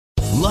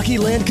Lucky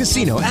Land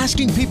Casino,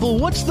 asking people,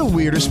 what's the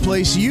weirdest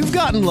place you've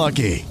gotten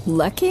lucky?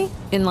 Lucky?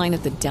 In line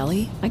at the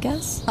deli, I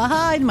guess?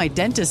 Aha, in my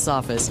dentist's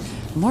office.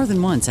 More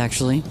than once,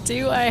 actually.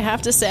 Do I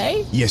have to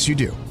say? Yes, you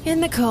do. In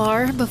the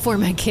car before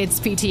my kids'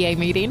 PTA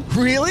meeting.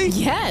 Really?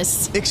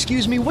 Yes.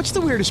 Excuse me, what's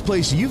the weirdest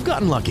place you've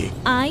gotten lucky?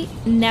 I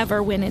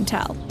never win and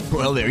tell.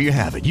 Well, there you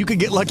have it. You can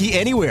get lucky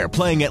anywhere,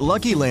 playing at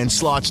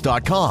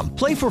LuckyLandSlots.com.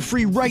 Play for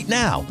free right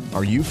now.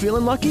 Are you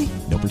feeling lucky?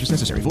 No purchase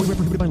necessary. Void where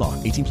prohibited by law.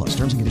 18 plus.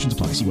 Terms and conditions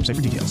apply. See website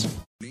for details.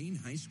 Maine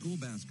High School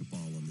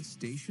basketball on the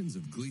stations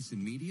of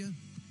Gleason Media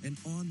and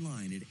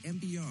online at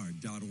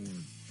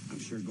mbr.org. I'm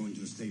sure going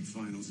to the state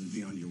finals is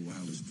beyond your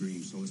wildest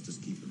dreams, so let's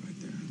just keep it right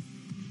there.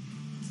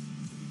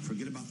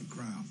 Forget about the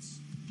crowds,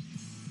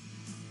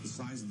 the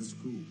size of the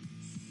school,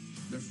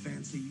 their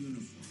fancy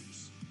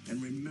uniforms,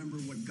 and remember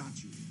what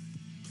got you here.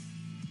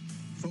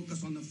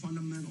 Focus on the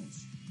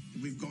fundamentals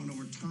that we've gone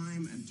over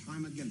time and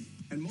time again.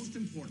 And most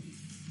important,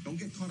 don't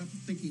get caught up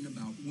thinking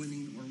about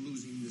winning or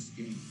losing this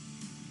game.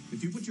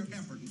 If you put your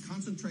effort and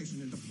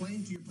concentration into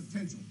playing to your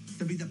potential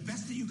to be the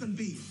best that you can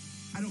be,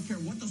 I don't care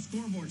what the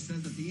scoreboard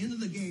says at the end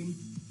of the game,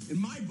 in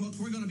my book,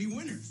 we're going to be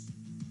winners.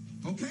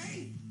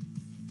 Okay?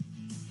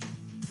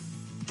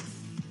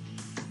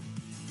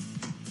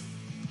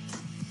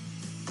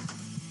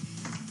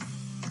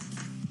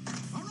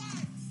 All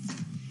right.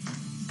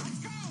 Let's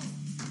go.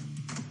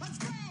 Let's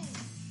go.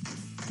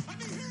 Let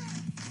me hear it.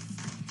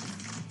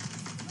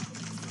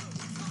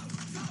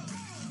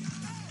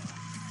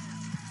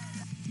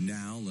 Go.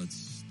 Now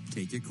let's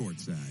take it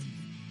courtside.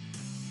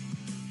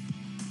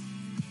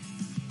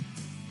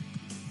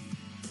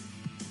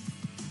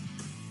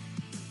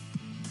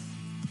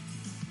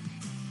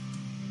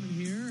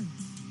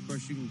 Of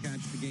course, you can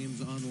catch the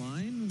games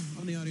online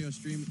on the audio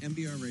stream,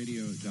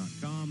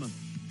 mbrradio.com.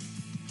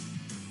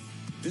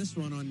 This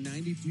one on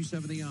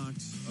 92.7 The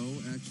Ox,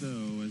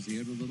 OXO, as the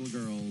Edward Little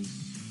Girls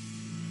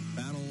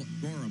battle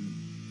Gorham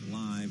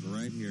live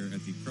right here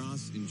at the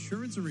Cross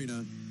Insurance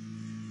Arena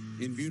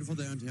in beautiful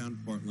downtown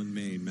Portland,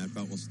 Maine. Matt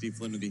Beltwell, Steve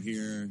Flynn with you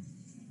here,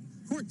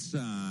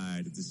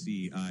 courtside at the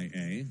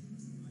CIA.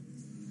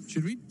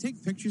 Should we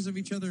take pictures of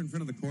each other in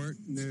front of the court?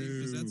 No.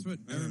 Because that's what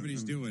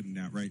everybody's doing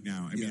right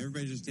now. I mean,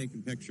 everybody's just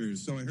taking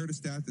pictures. So I heard a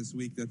stat this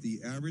week that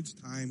the average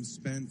time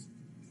spent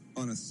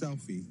on a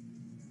selfie.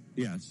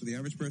 Yeah. So the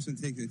average person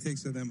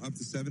takes of them up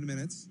to 7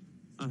 minutes.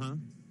 Uh-huh.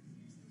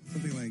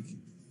 Something like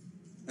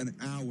an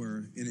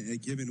hour in a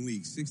given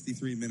week.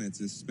 63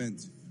 minutes is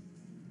spent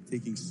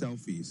taking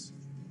selfies.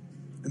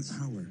 An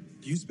hour.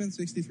 Do you spend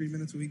 63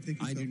 minutes a week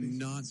taking selfies? I do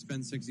not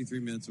spend 63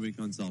 minutes a week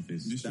on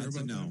selfies. You sure That's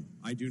about a no. that?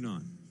 I do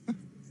not.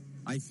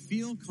 I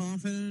feel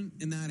confident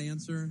in that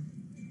answer.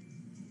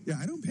 Yeah,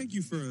 I don't peg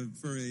you for a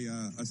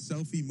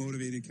selfie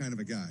motivated kind of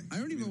a guy. I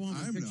don't even want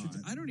my picture.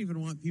 I don't even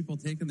want people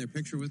taking their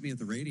picture with me at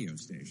the radio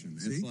station.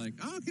 See? It's like,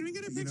 oh, can we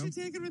get a picture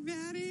taken with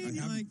Daddy? And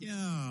you're like, yo.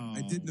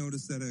 I did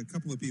notice that a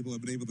couple of people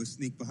have been able to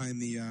sneak behind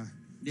the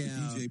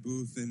DJ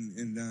booth and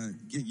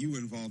get you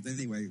involved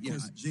anyway. Of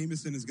course,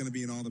 Jameson is going to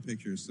be in all the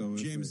pictures. So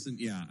Jameson,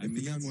 if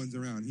the young one's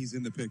around, he's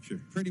in the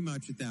picture. Pretty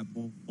much at that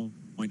point.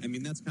 I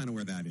mean, that's kind of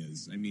where that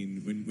is. I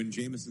mean, when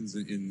Jameson's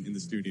in the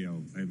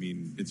studio, I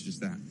mean, it's just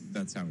that.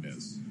 That's how it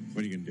is.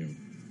 What are you going to do?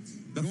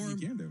 Nothing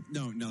you can do.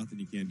 No, nothing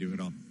you can do at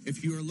all.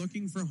 If you are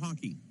looking for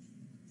hockey,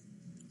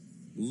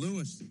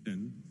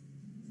 Lewiston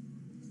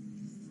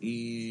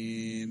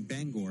in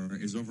Bangor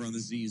is over on the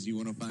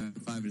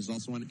Z105.5. It is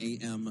also on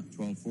AM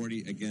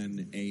 1240.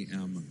 Again,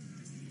 AM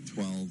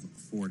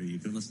 1240. You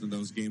can listen to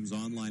those games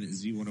online at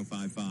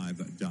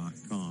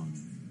z1055.com.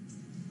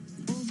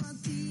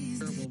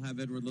 We'll have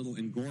Edward Little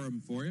in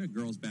Gorham for you,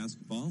 girls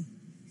basketball.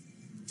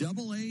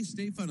 Double-A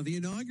state final, the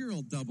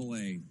inaugural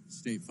Double-A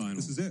state final.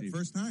 This is it, Steve.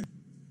 First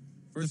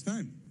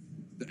time.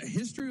 The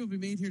history will be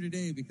made here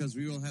today because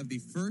we will have the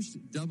first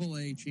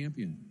Double-A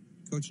champion.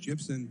 Coach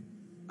Gibson.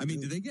 I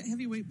mean, do they get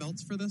heavyweight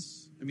belts for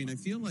this? I mean, I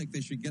feel like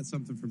they should get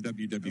something from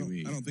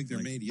WWE. I don't think they're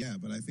made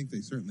yet, but I think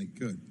they certainly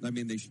could. I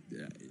mean, they should.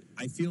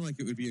 I feel like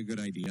it would be a good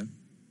idea.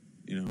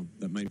 You know,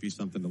 that might be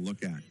something to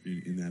look at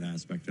in that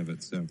aspect of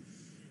it. So,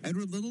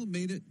 Edward Little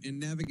made it and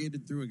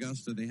navigated through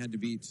Augusta. They had to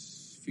beat a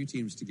few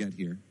teams to get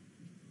here.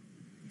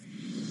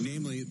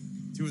 Namely,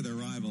 two of their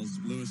rivals,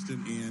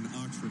 Lewiston and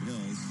Oxford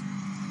Hills.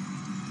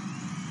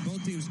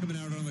 Both teams coming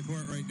out on the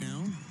court right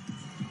now.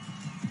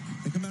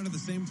 They come out at the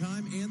same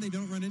time, and they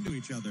don't run into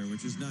each other,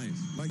 which is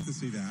nice. Like to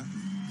see that.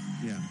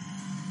 Yeah.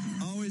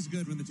 Always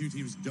good when the two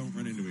teams don't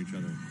run into each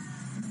other.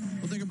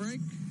 We'll take a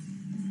break.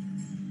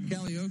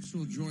 Callie Oaks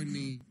will join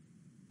me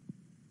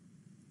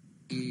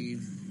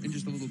in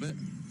just a little bit.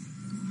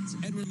 It's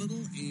Edward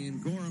Little in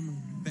Gorham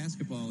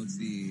basketball. It's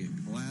the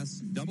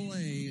Class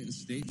AA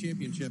State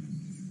Championship.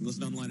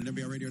 Listen online at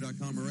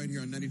mbrradio.com or right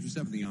here on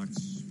 92.7 The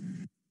Ox.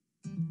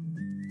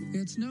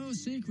 It's no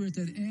secret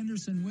that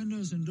Anderson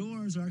Windows and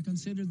Doors are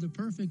considered the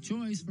perfect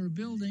choice for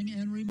building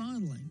and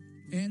remodeling.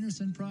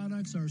 Anderson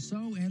products are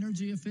so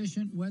energy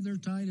efficient, weather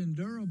tight, and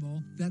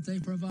durable that they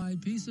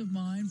provide peace of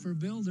mind for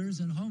builders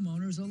and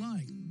homeowners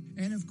alike.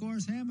 And of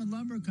course, Hammond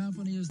Lumber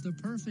Company is the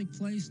perfect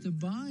place to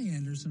buy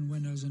Anderson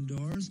windows and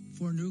doors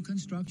for new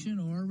construction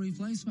or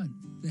replacement.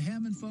 The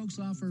Hammond folks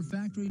offer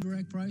factory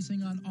direct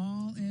pricing on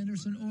all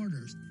Anderson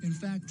orders. In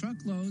fact,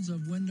 truckloads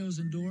of windows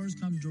and doors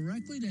come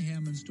directly to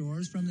Hammond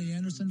stores from the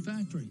Anderson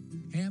factory.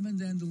 Hammond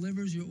then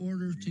delivers your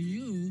order to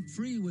you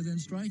free within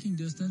striking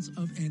distance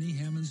of any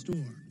Hammond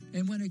store.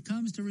 And when it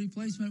comes to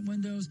replacement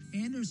windows,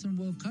 Anderson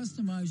will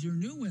customize your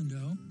new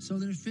window so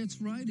that it fits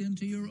right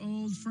into your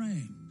old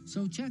frame.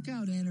 So check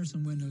out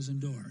Anderson Windows and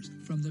Doors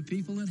from the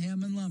people at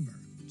Hammond Lumber.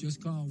 Just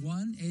call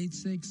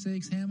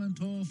 1-866-HAMMOND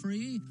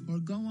toll-free or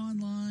go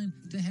online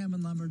to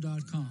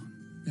hammondlumber.com.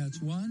 That's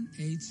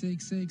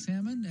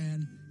 1-866-HAMMOND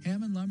and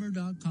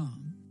hammondlumber.com.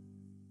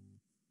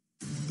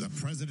 The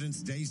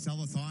President's Day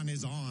Sellathon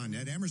is on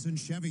at Emerson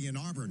Chevy in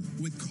Auburn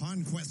with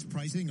conquest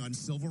pricing on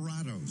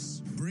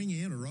Silverados. Bring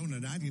in a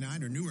Rona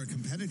 99 or newer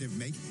competitive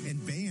make,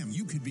 and bam,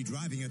 you could be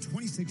driving a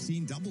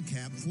 2016 double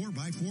cab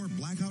 4x4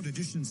 Blackout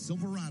Edition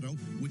Silverado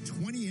with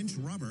 20-inch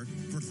rubber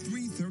for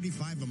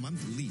 $335 a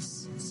month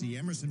lease. See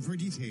Emerson for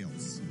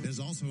details. There's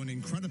also an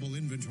incredible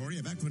inventory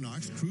of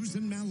Equinox, Cruise,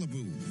 and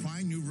Malibu.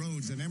 Find new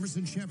roads at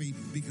Emerson Chevy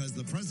because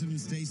the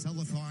President's Day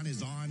Sellathon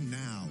is on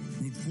now.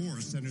 Route 4,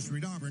 Center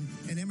Street, Auburn,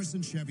 and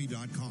EmersonChevy.com.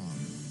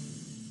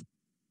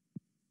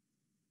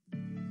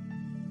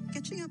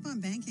 Catching up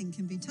on banking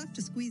can be tough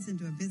to squeeze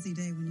into a busy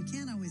day when you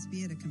can't always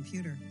be at a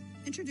computer.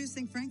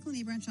 Introducing Franklin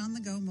eBranch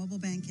on-the-go mobile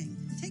banking.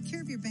 Take care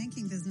of your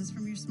banking business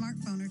from your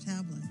smartphone or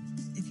tablet.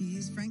 If you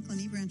use Franklin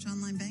eBranch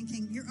online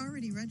banking, you're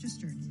already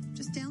registered.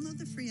 Just download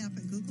the free app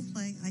at Google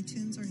Play,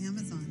 iTunes, or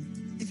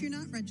Amazon. If you're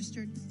not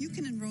registered, you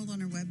can enroll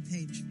on our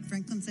webpage,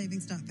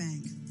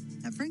 franklinsavings.bank.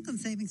 At Franklin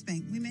Savings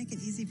Bank, we make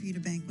it easy for you to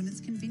bank when it's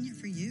convenient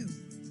for you.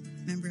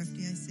 Member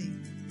FDIC.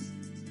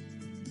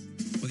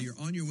 Whether you're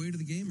on your way to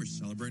the game or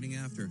celebrating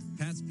after,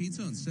 Pat's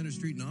Pizza on Center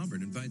Street in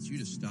Auburn invites you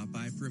to stop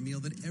by for a meal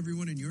that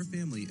everyone in your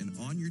family and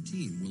on your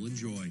team will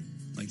enjoy.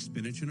 Like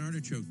spinach and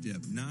artichoke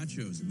dip,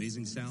 nachos,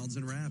 amazing salads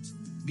and wraps,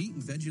 meat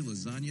and veggie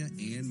lasagna,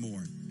 and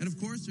more. And of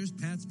course, there's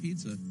Pat's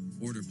Pizza.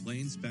 Order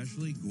plain,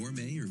 specialty,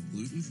 gourmet, or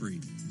gluten-free.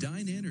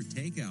 Dine in or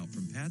take out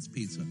from Pat's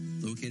Pizza,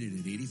 located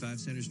at 85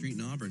 Center Street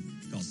in Auburn.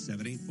 Call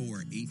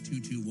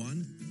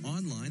 784-8221,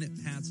 online at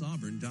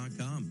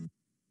patsauburn.com.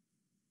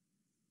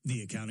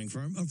 The accounting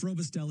firm of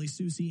Robustelli,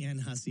 Susi,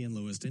 and Hussey in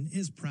Lewiston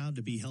is proud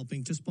to be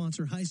helping to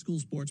sponsor high school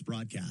sports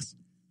broadcasts.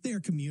 They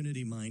are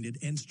community-minded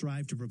and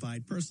strive to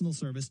provide personal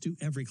service to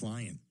every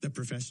client. The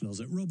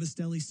professionals at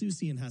Robustelli,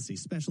 Susi, and Hussey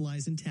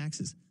specialize in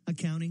taxes,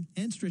 accounting,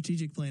 and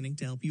strategic planning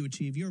to help you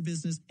achieve your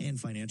business and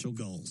financial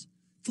goals.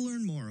 To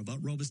learn more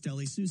about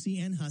Robustelli, Susi,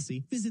 and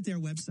Hussey, visit their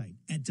website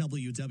at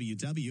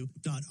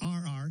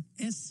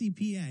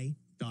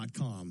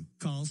www.rrscpa.com.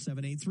 Call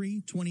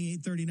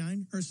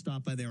 783-2839 or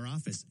stop by their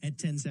office at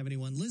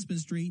 1071 Lisbon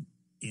Street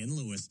in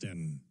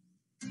Lewiston.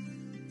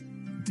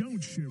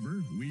 Don't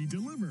shiver, we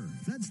deliver.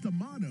 That's the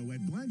motto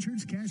at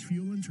Blanchard's Cash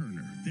Fuel and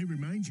Turner. They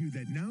remind you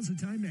that now's the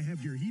time to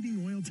have your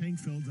heating oil tank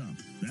filled up.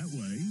 That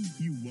way,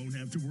 you won't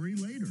have to worry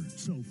later.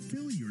 So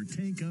fill your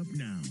tank up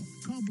now.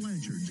 Call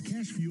Blanchard's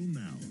Cash Fuel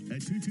now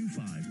at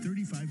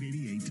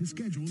 225-3588 to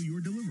schedule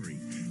your delivery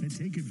and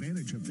take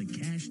advantage of the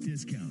cash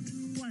discount.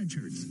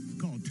 Blanchard's.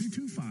 Call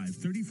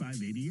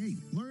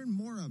 225-3588. Learn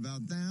more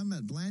about them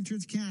at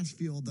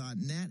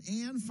Blanchard'sCashFuel.net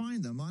and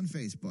find them on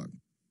Facebook.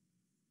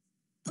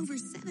 Over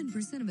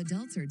 7% of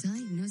adults are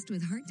diagnosed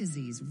with heart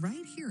disease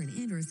right here in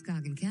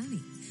Androscoggin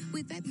County.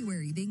 With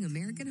February being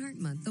American Heart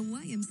Month, the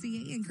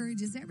YMCA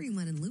encourages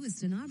everyone in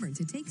Lewiston, Auburn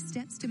to take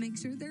steps to make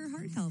sure they're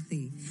heart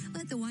healthy.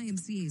 Let the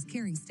YMCA's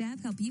caring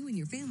staff help you and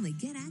your family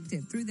get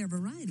active through their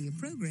variety of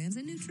programs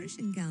and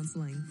nutrition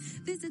counseling.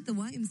 Visit the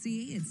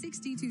YMCA at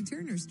 62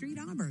 Turner Street,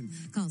 Auburn.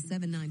 Call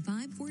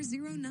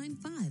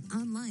 795-4095.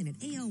 Online at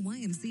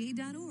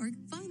alymca.org.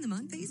 Find them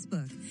on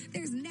Facebook.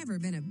 There's never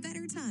been a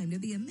better time to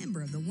be a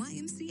member of the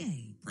YMCA.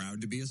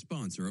 Proud to be a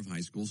sponsor of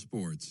high school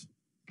sports.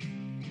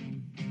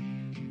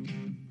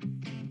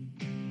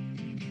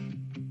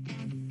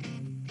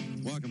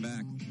 Welcome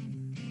back.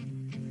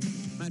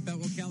 Matt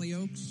Beltwell, Cali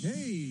Oaks.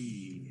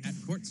 Hey. At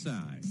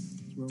courtside.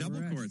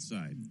 Double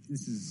courtside.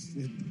 This is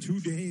 2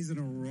 days in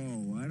a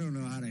row. I don't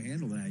know how to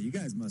handle that. You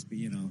guys must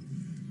be,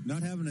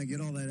 not having to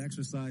get all that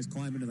exercise,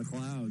 climb into the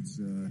clouds.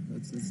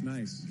 That's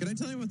nice. Can I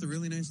tell you what the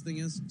really nice thing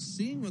is?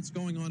 Seeing what's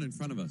going on in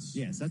front of us.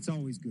 Yes, that's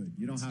always good.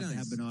 You don't have to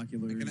have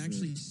binoculars. I can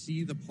actually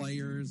see the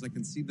players. I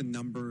can see the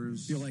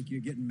numbers. Feel like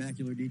you're getting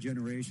macular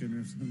degeneration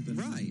or something.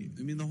 Right.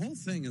 I mean, the whole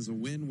thing is a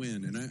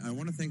win-win. And I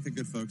want to thank the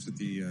good folks at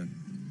the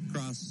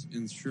Cross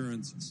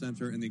Insurance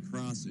Center and the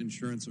Cross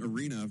Insurance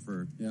Arena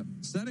for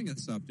setting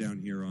us up down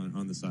here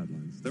on the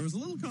sidelines. There was a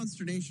little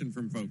consternation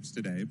from folks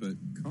today, but...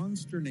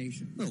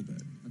 Consternation. A little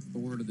bit. That's the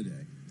word of the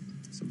day.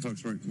 Some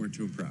folks weren't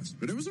too impressed,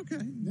 but it was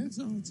okay. Yeah. It's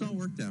all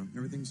worked out.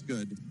 Everything's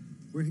good.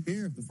 We're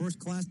here, the first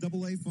class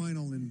AA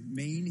final in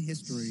Maine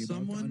history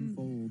about to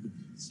unfold.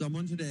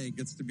 Someone today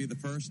gets to be the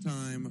first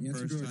time. Yeah.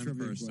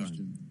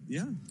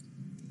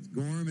 It's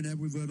Gorham and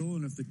Edward Little,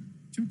 and if the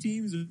two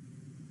teams are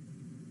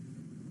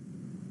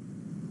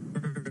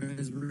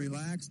as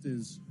relaxed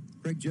as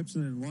Craig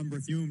Gibson and Lon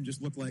Berthume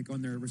just looked like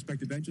on their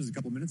respective benches a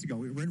couple minutes ago.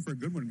 We were in for a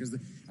good one because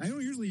I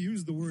don't usually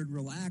use the word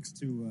relaxed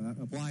to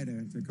apply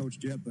to Coach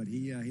Jip, but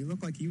he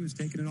looked like he was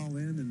taking it all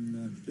in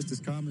and just as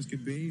calm as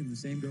could be, and the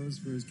same goes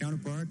for his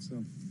counterpart.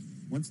 So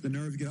once the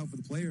nerves get out for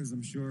the players,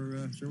 I'm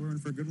sure we're in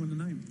for a good one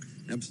tonight.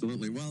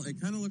 Absolutely. Well, it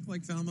kind of looked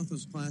like Falmouth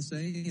was Class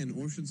A and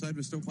Oceanside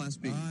was still Class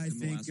B. I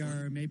think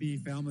maybe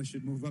Falmouth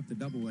should move up to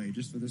Double A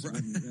just for this one.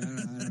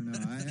 I don't know.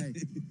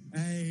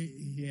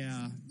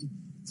 Yeah.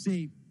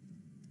 See,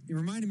 it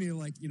reminded me of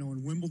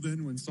in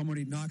Wimbledon when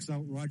somebody knocks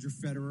out Roger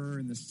Federer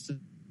in the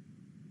second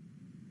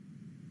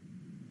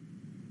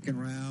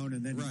round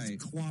and then he's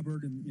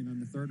clobbered in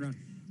the third round.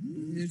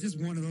 It's just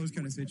one of those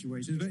kind of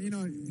situations. But,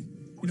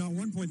 at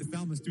one point the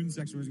Falmouth student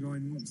section was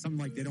going something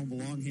like they don't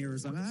belong here or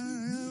something.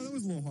 That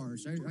was a little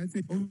harsh. I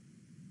think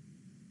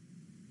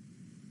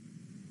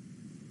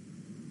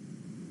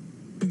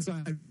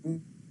inside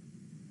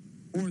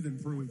more than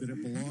proved that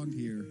it belonged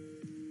here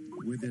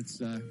with its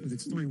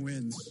 3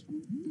 wins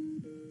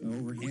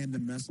over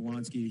Handon,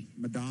 Messalonsky,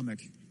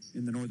 Madomic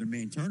in the Northern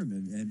Maine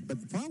tournament. But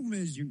the problem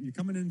is you're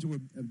coming into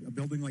a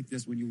building like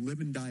this when you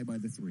live and die by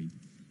the 3.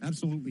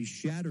 Absolutely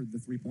shattered the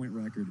 3-point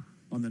record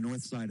on the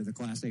north side of the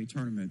Class A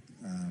tournament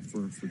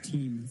for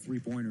team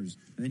 3-pointers.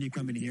 And then you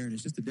come in here and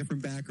it's just a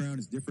different background,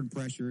 it's different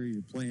pressure,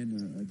 you're playing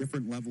a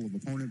different level of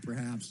opponent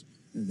perhaps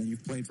than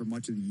you've played for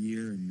much of the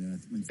year. And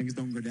when things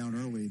don't go down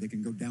early, they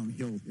can go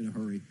downhill in a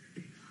hurry.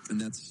 And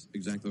that's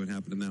exactly what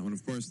happened in that one.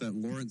 Of course, that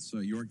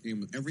Lawrence-York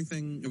game,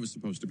 everything it was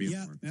supposed to be.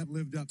 Yeah, that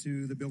lived up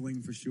to the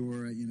billing for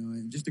sure.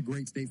 And just a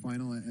great state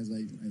final, as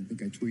I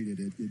think I tweeted.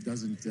 It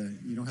doesn't,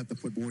 you don't have to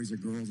put boys or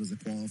girls as a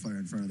qualifier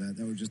in front of that.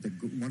 That was just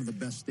one of the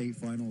best state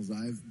finals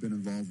I've been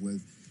involved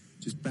with.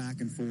 Just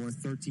back and forth,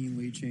 13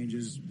 lead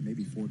changes,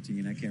 maybe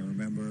 14, I can't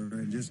remember.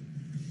 And just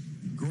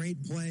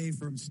great play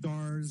from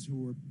star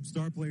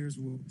players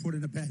who were put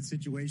in a bad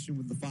situation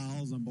with the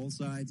fouls on both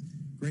sides.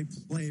 Great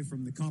play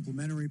from the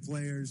complementary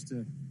players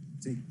to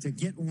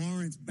get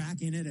Lawrence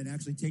back in it and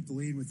actually take the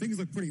lead when things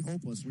look pretty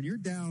hopeless. When you're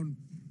down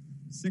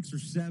 6 or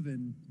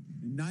 7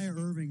 and Nia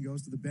Irving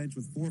goes to the bench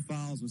with 4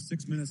 fouls with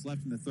 6 minutes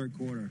left in the third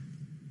quarter,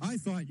 I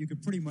thought you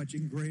could pretty much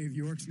engrave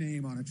York's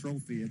name on a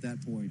trophy at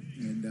that point.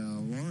 And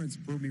Lawrence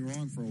proved me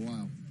wrong for a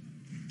while.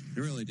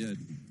 He really did.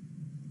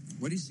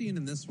 What are you seeing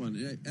in this one?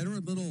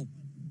 Edward Little,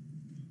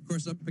 of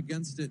course, up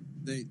against it.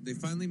 They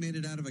finally made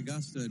it out of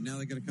Augusta. Now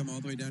they got to come all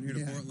the way down here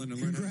to Portland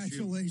and learn how to shoot.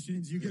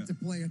 Congratulations. You get to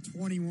play a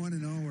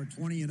 21-0 or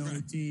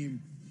 20-0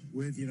 team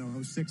with,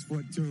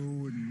 6'2"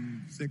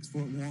 and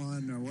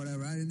 6'1" or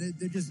whatever. And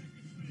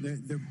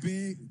they're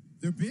big.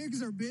 Their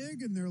bigs are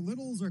big and their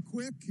littles are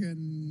quick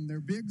and their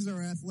bigs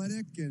are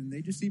athletic and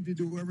they just seem to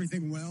do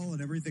everything well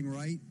and everything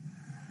right.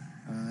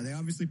 They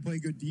obviously play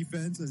good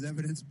defense as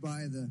evidenced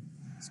by the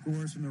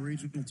scores from the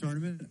regional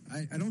tournament.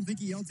 I don't think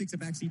EL takes a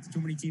backseat to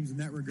too many teams in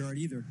that regard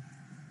either.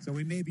 So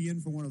we may be in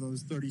for one of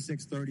those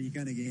 36-30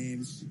 kind of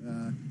games.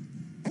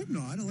 Hope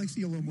not. I'd like to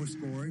see a little more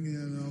scoring.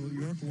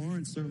 York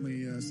Lawrence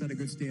certainly set a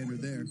good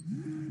standard there.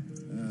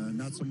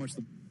 Not so much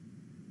the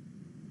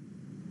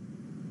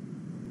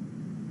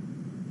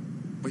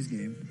boys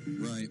game.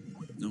 Right.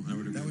 No, I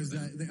would agree. That was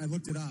I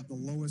looked it up. The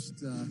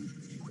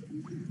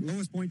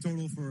lowest point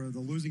total for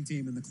the losing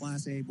team in the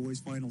Class A boys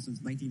final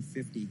since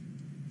 1950.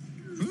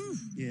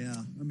 Yeah,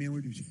 I mean,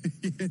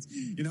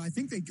 I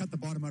think they cut the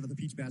bottom out of the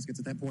peach baskets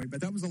at that point,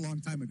 but that was a long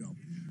time ago.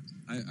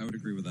 I would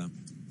agree with that.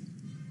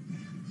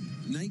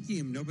 Night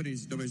game,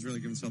 nobody's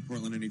really given South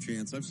Portland any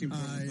chance. I've seen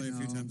Portland play a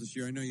few times this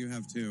year. I know you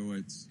have too.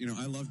 It's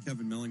I love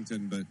Kevin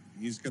Millington, but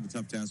he's got a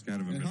tough task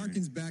ahead of him. It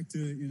harkens back to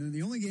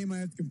the only game I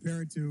have to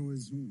compare it to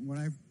was when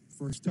I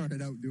first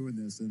started out doing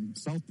this, and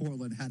South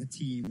Portland had a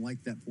team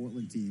like that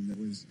Portland team that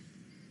was.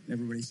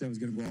 Everybody said was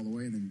going to go all the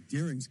way, and then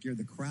Deering scared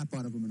the crap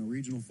out of them in a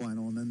regional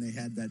final, and then they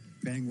had that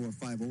Bangor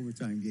 5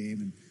 overtime game,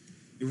 and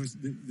it was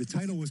the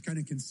title was kind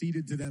of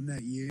conceded to them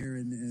that year,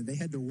 and they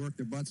had to work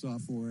their butts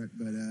off for it.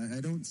 But I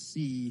don't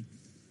see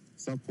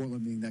South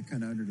Portland being that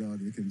kind of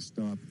underdog that can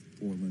stop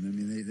Portland. I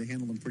mean, they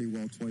handled them pretty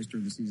well twice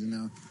during the season.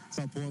 Now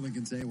South Portland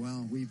can say,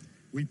 well, we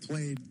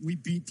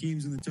beat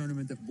teams in the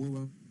tournament that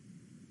blew up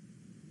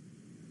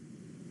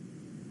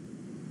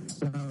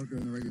out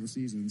during the regular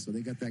season, so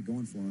they got that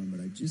going for them,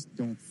 but I just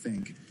don't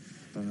think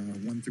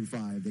 1 through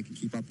 5 they can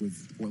keep up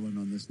with Portland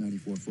on this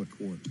 94-foot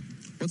court.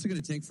 What's it going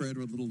to take for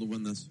Edward Little to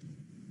win this?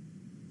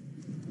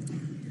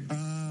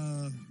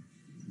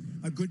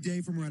 A good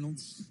day from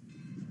Reynolds,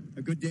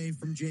 a good day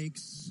from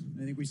Jakes.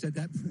 I think we said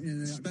that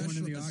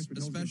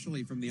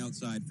especially from the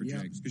outside for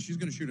Jakes, because she's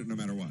going to shoot it no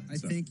matter what. I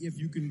think if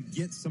you can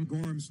get some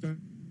Gorham start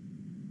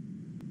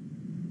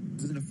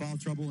in a foul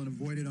trouble and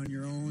avoid it on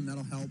your own,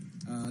 that'll help.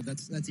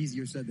 That's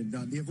easier said than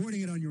done. The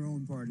avoiding it on your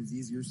own part is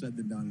easier said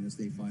than done in a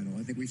state final.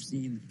 I think we've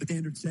seen the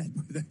standard set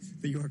by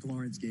the York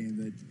Lawrence game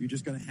that you're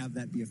just going to have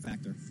that be a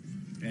factor.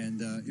 And,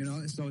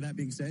 so that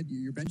being said,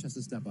 your bench has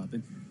to step up.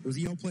 And those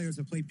EL players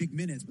have played big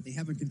minutes, but they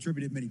haven't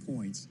contributed many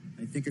points.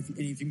 I think if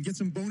you can get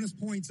some bonus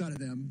points out of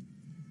them,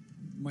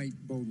 might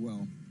bode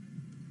well.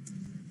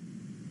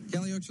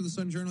 Callie Oakes for the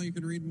Sun Journal. You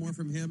can read more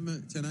from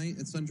him tonight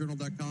at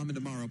sunjournal.com, and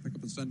tomorrow pick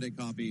up a Sunday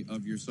copy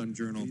of your Sun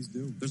Journal. Please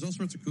do. There's all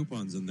sorts of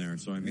coupons in there,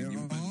 so I mean,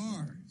 There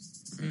are.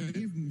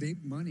 Save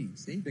big money.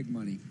 Save big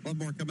money. A lot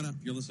more coming up.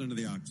 You're listening to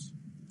The Ox.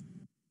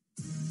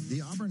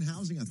 The Auburn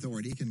Housing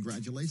Authority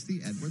congratulates the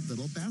Edward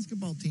Little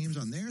basketball teams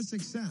on their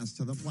success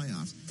to the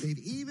playoffs. They've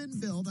even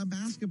built a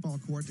basketball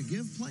court to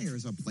give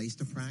players a place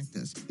to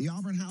practice. The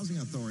Auburn Housing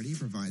Authority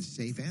provides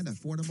safe and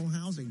affordable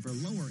housing for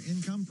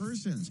lower-income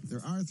persons.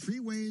 There are 3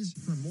 ways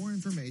for more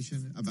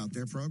information about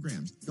their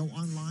programs. Go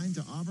online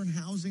to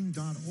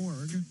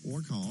auburnhousing.org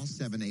or call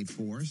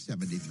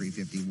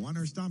 784-7351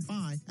 or stop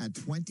by at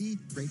 20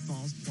 Great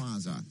Falls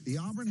Plaza. The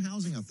Auburn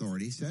Housing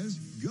Authority says,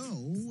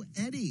 go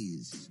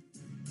Eddies.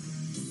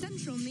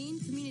 Central Maine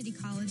Community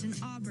College in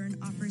Auburn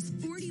offers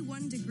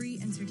 41 degree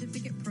and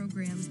certificate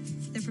programs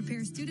that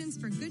prepare students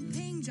for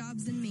good-paying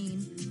jobs in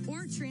Maine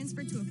or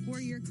transfer to a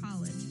 4-year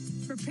college.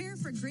 Prepare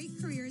for great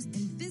careers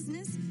in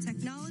business,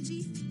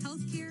 technology,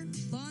 healthcare,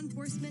 law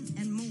enforcement,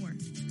 and more.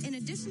 In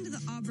addition to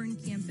the Auburn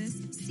campus,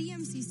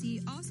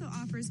 CMCC also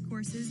offers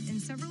courses in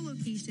several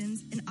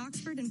locations in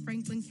Oxford and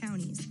Franklin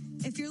counties.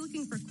 If you're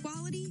looking for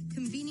quality,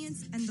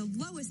 convenience, and the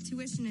lowest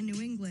tuition in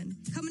New England,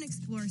 come and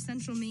explore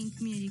Central Maine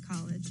Community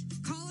College.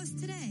 Call us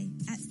today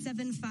at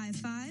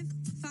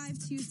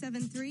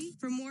 755-5273.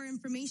 For more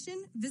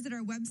information, visit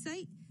our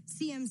website,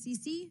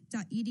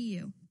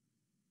 cmcc.edu.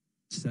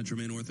 Central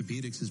Maine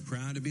Orthopedics is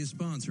proud to be a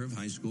sponsor of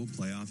high school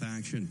playoff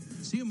action.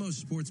 CMO's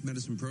sports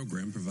medicine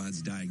program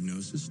provides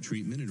diagnosis,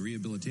 treatment, and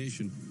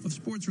rehabilitation of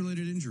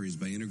sports-related injuries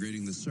by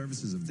integrating the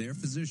services of their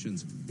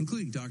physicians,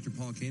 including Dr.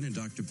 Paul Kane and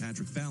Dr.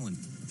 Patrick Fallon,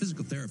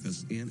 physical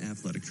therapists and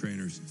athletic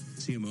trainers.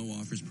 CMO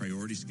offers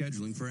priority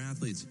scheduling for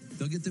athletes.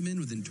 They'll get them in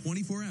within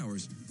 24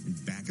 hours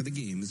and back of the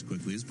game as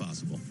quickly as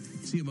possible.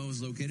 CMO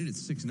is located at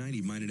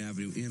 690 Minot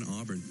Avenue in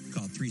Auburn.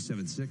 Call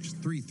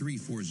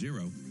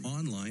 376-3340,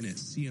 online at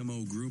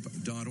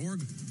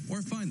cmogroup.org,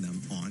 or find them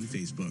on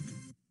Facebook.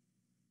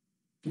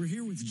 We're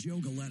here with Joe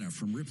Galetta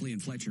from Ripley and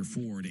Fletcher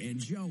Ford. And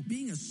Joe,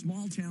 being a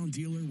small-town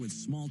dealer with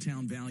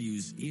small-town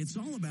values, it's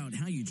all about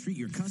how you treat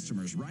your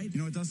customers, right?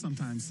 You know, it does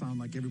sometimes sound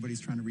like everybody's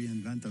trying to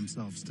reinvent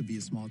themselves to be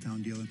a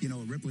small-town dealer. You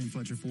know, at Ripley and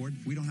Fletcher Ford,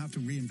 we don't have to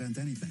reinvent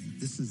anything.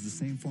 This is the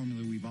same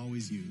formula we've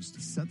always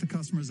used. Set the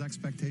customer's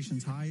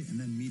expectations high and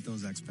then meet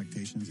those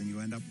expectations, and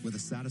you end up with a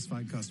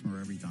satisfied customer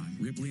every time.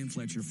 Ripley and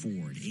Fletcher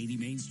Ford, 80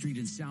 Main Street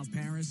in South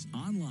Paris,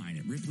 online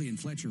at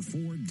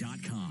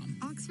ripleyandfletcherford.com.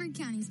 Oxford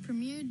County's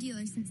premier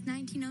dealer since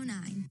 1909.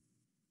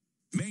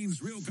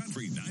 Maine's Real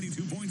Country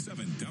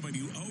 92.7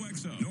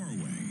 WOXO,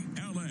 Norway,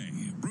 LA,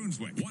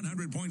 Brunswick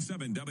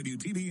 100.7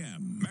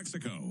 WTBM,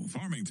 Mexico,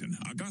 Farmington,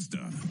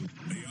 Augusta,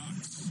 The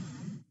Ox.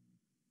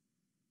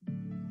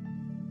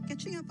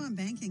 Catching up on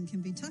banking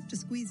can be tough to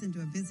squeeze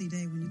into a busy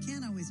day when you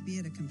can't always be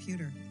at a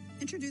computer.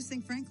 Introducing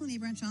Franklin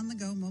eBranch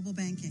on-the-go mobile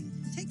banking.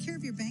 Take care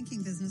of your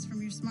banking business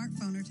from your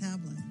smartphone or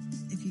tablet.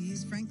 If you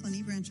use Franklin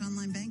eBranch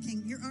online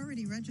banking, you're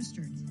already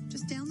registered.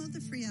 Just download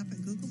the free app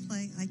at Google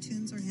Play,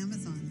 iTunes, or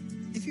Amazon.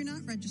 If you're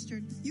not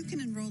registered, you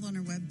can enroll on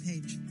our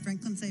webpage,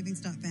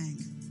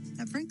 franklinsavings.bank.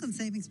 At Franklin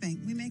Savings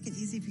Bank, we make it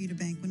easy for you to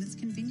bank when it's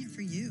convenient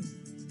for you.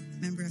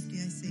 Member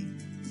FDIC.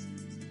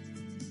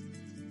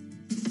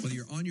 Whether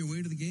you're on your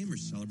way to the game or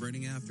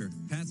celebrating after,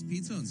 Pat's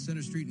Pizza on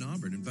Center Street in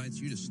Auburn invites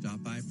you to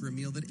stop by for a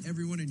meal that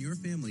everyone in your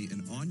family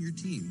and on your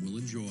team will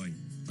enjoy.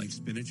 Like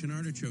spinach and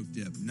artichoke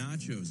dip,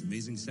 nachos,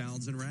 amazing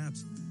salads and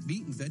wraps,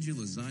 meat and veggie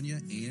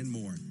lasagna, and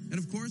more. And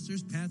of course,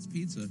 there's Pat's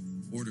Pizza.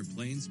 Order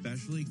plain,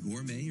 specialty,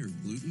 gourmet, or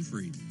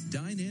gluten-free.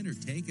 Dine in or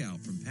take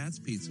out from Pat's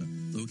Pizza,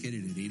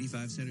 located at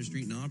 85 Center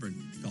Street in Auburn.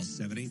 Call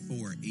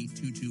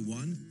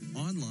 784-8221,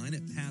 online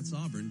at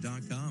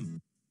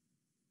patsauburn.com.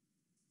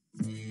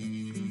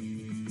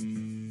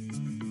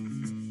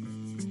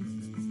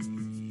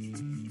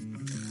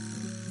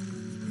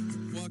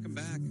 Welcome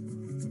back.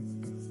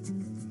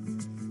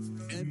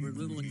 Edward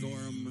Little and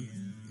Gorham.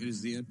 It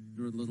is the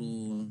Edward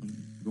Little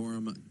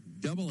Gorham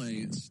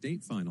AA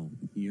state final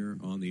here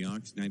on the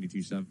Ox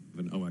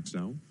 92.7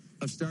 OXO.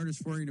 I'll starters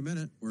for you in a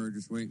minute. We're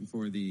just waiting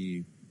for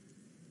the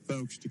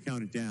folks to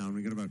count it down.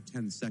 We got about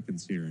 10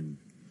 seconds here. And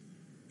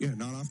yeah,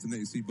 not often that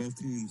you see both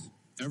teams.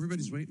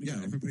 Everybody's waiting.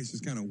 Yeah, everybody's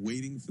just kind of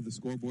waiting for the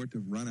scoreboard to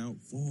run out.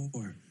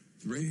 4,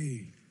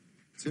 3,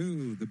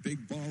 2. The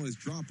big ball is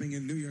dropping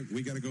in New York.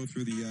 We got to go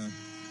through the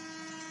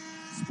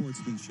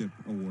sportsmanship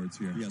awards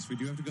here. Yes, we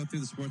do have to go through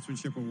the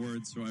sportsmanship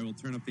awards, so I will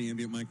turn up the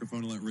ambient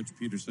microphone and let Rich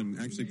Peterson,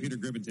 actually Peter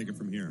Gribben, take it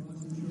from here.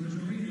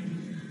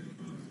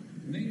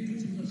 The Maine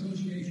Physical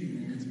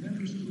Association and its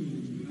member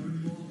schools are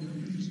involved in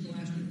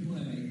interscholastic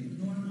play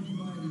in order to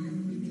provide the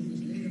young people in the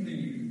state of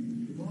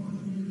Maine with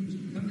opportunities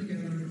to come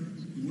together,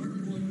 to work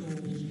toward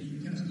goals, and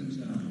to test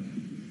themselves.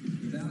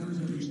 The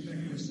values of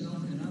respect for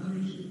self and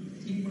others,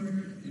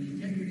 teamwork, and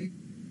integrity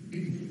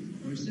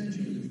are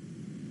essential to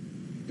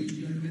these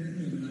young men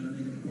and women are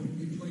making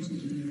appropriate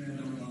choices in their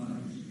adult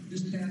lives.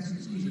 This past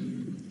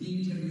season,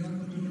 deans have the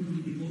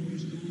opportunity to devote their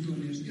schools on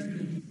their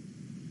schedule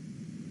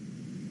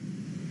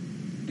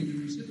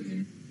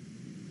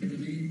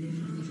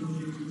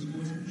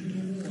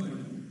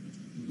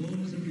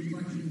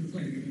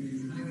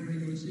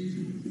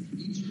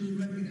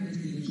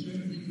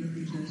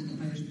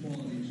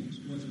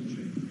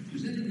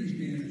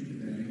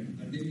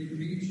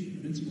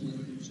School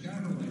at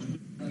Scarborough High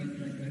School,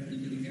 Director at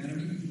Lincoln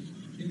Academy.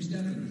 Tim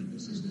Steffen,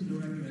 Assistant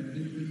Director at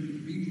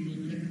Lincoln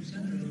Regional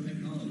Center of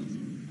Technology.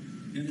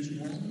 Dennis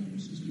Walton,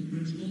 Assistant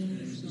Principal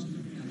and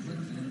Assistant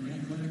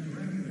Athletic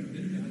Director at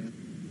Lincoln.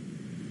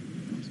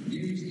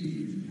 Gary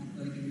Stevens,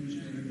 Athletic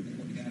Administrator at the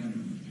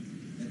Academy.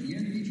 At the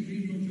end of each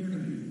regional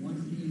tournament, one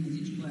team in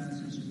each class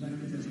is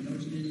selected as an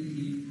outstanding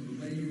team for the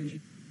way in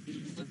which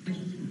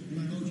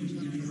coaches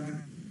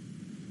interact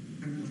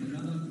with one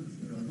another,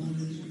 their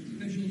opponents,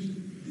 officials,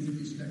 and with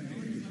the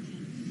spectators.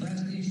 Class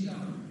D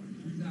South,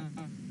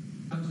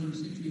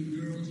 2016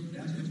 girls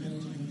basketball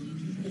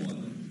team 4,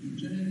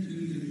 presented to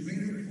the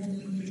Greater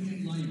Portland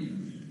Christian Lions.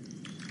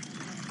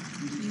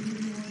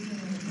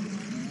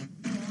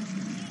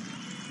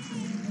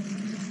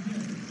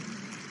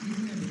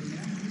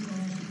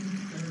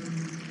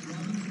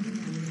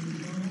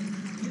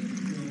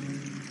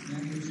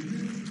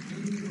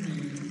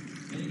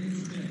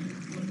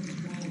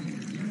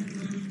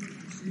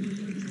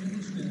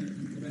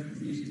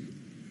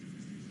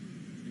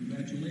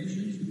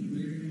 Congratulations to the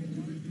Greater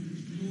Portland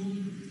School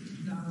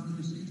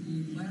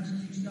 2016 Class D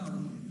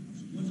South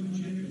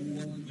Sportsmanship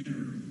Award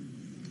winner.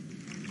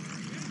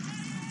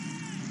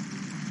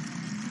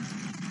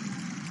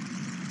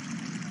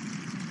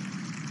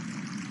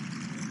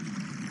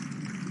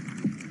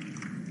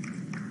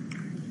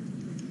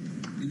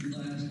 In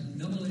Class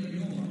AA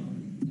North,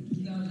 the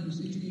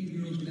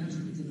 2016 Girls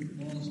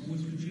Basketball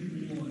Sportsmanship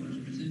Award is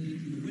presented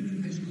to the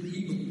Wyndham High School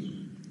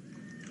Eagles.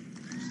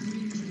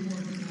 Receiving this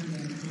award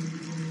tonight are Coach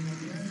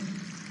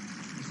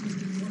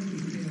Assistant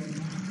coaches Taylor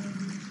Parker,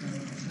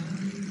 Sarah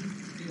Asante,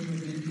 Taylor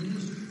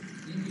Evangelist,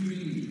 Andy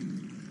Reed,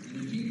 and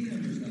the team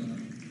members of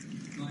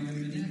Maya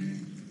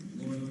Minette,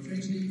 Laura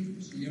Tracy,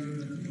 Sierra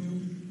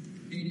Bethune,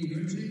 Katie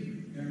Herzig,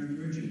 Aaron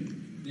Urchin,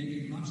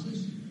 Megan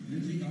Costas,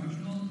 Lindsay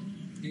Archibald,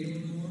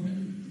 Taylor Gorman,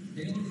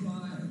 Taylor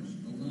Files,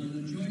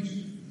 Alana Joyce,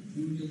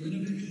 Julia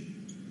Linovich,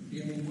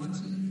 Taylor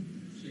Watson,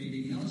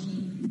 Sadie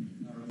Nelson,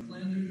 Laura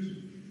Flanders,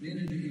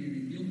 Manager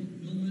Andy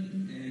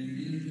Gilman, and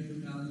Manager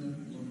Talia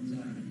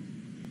Lorenzine.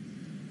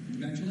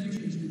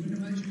 Congratulations to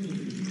Wyndham High School for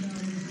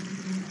 2016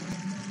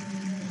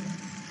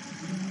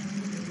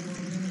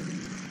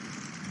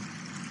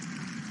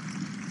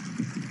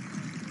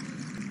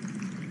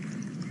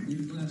 in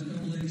Class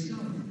AA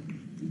South,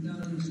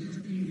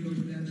 2016 Girls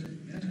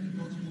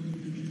Basketball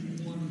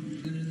Sportsmanship Award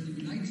presented to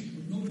the Knights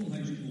of Noble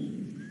High School.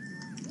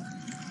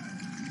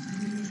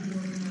 Receiving this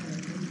award tonight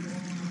are Coach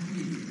Paul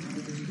Marquis, our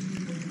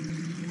assistant coach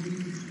Ricky Moody,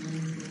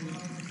 Lauren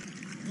Corral,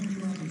 Tony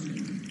Robinson,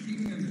 team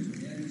members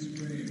Abby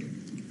Spray,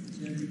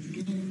 Sandra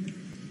Chulo,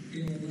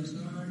 Kayla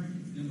Lessard,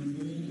 Emma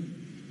Gold,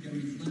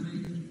 Gary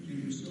Fleming,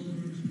 Andrew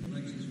Silvers,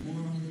 Alexis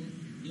Morrill,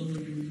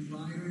 Lillian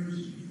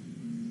Byers,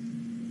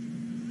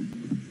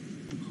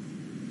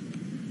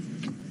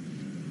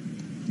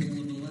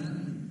 Taylor Millett,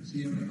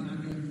 Sierra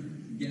Parker,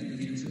 Gabby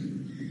Hansen.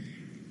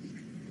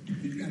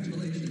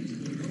 Congratulations to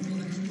the Noble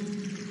High School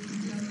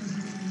 2016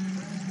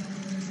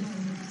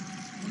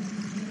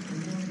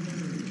 Award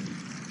winners.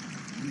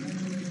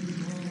 Congratulations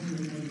to all the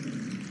award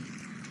winners.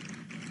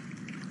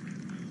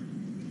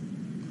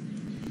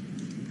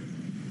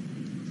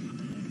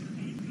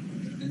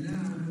 And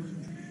now,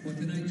 for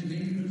tonight's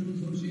Maine Municipal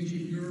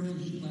Association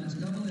Girls Class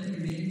AA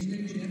Maine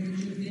State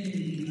Championship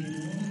game,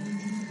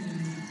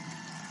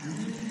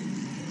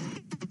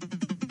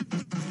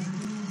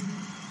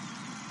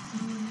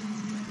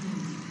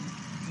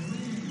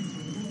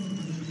 the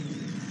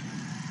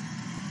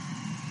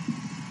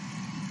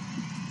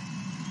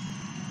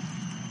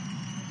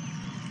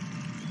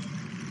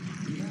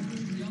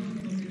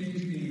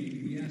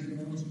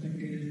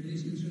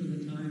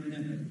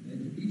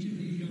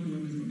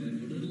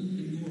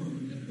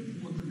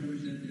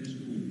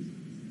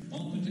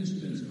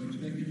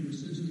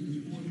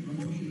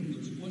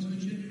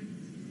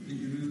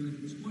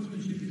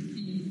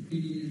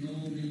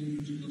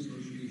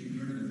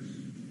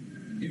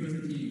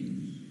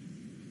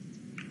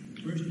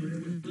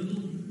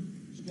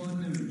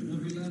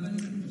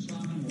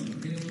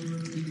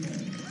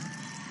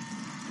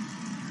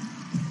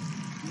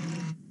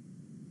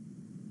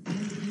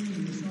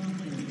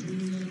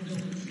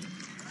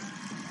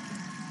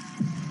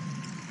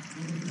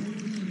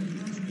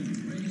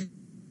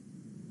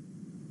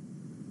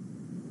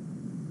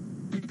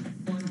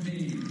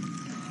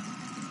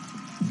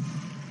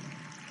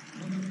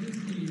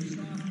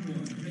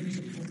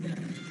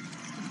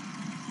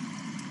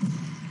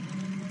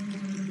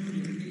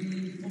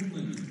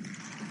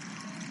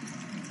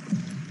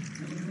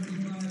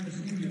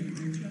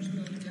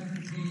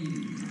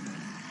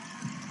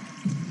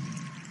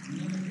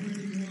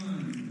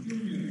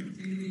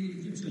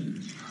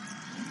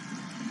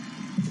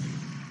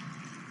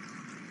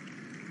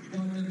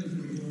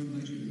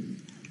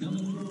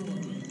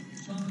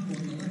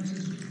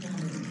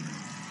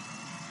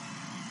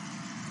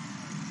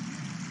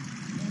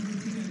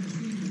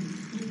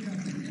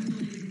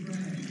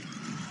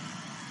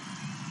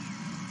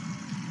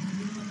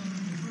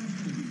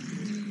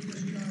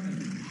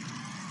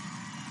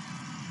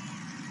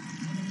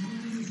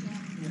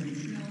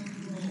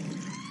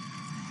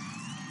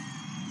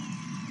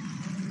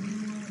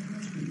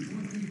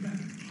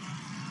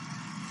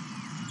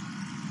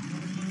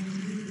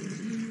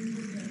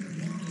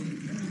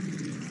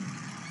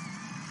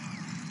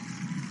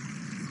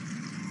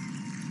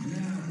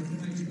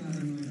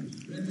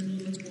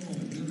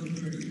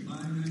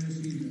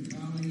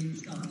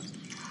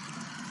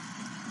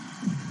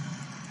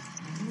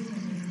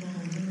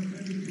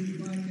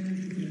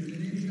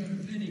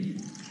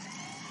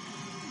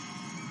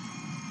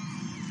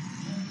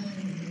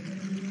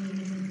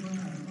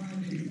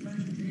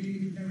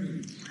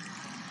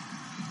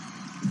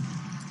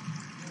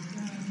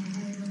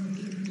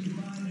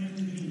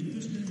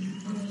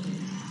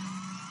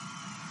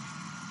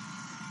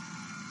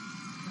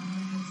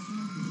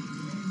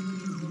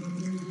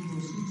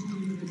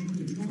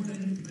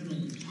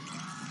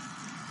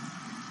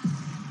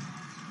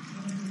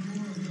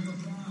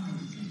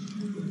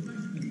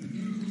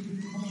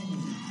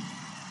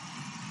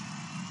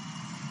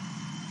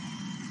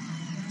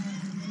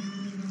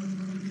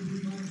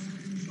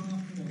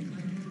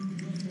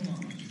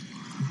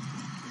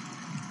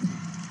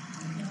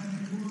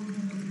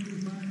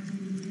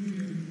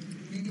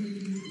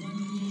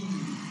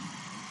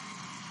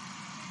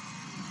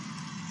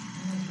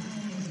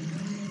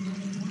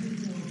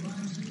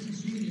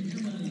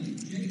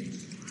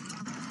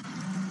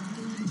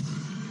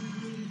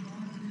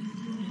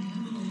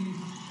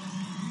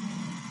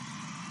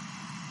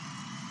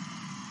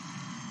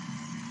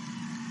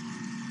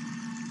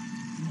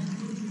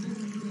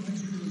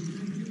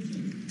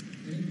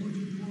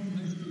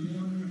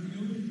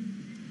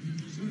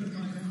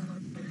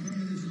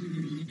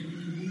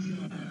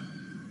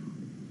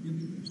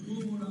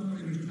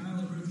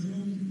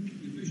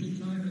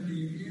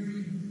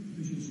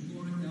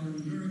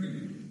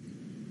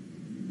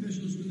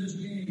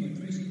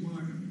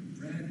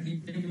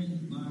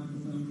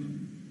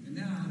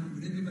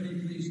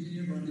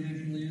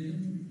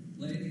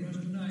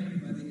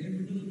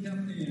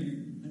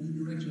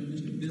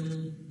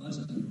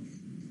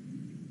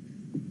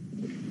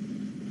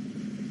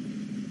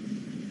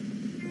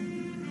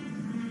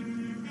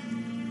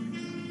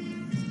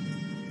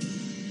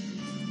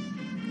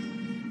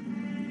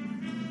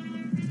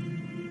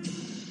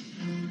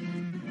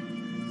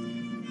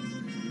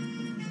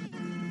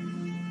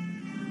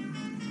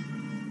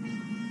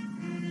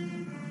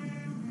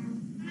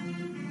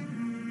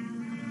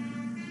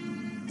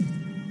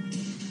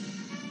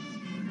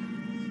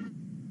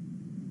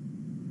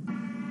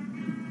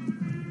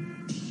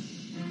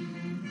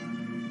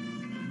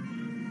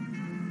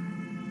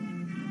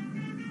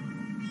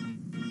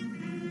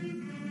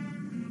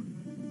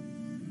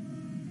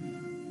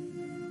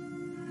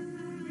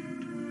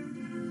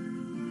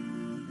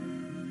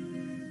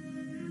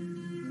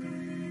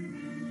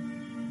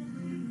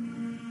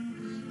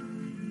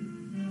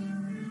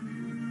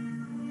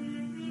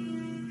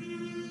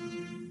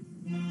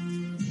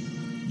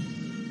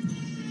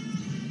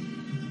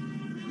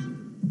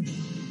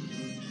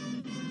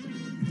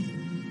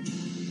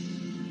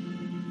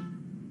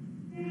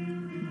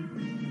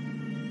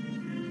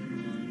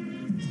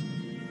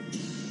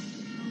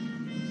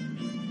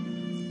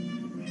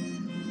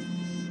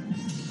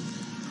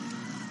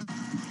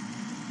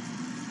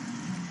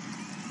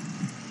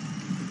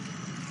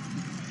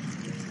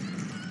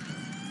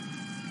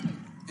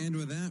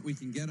that, we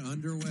can get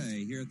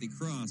underway here at the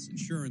Cross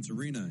Insurance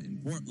Arena in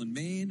Portland,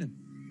 Maine.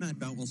 Matt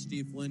Boutwell,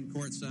 Steve Flynn,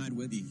 courtside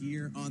with you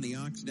here on the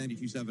Ox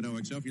 92.7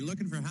 OXO. If you're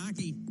looking for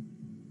hockey,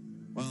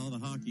 well, the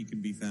hockey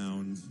can be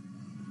found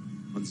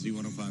on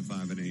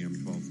C1055 and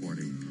AM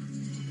 1240.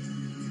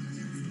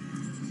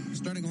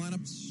 Starting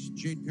lineups,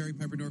 Jade Perry,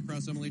 Piper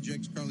Norcross, Emily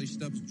Jakes, Carly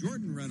Stubbs,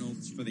 Jordan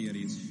Reynolds for the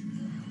Eddies.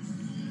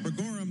 For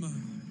Gorham,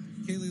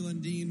 Kaylee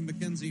Lundeen,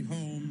 Mackenzie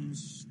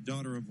Holmes,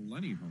 daughter of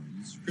Lenny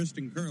Holmes,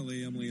 Kristen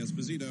Curley, Emily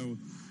Esposito,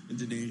 and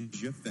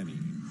Denasia Fenney.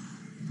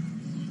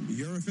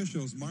 Your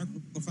officials, Mark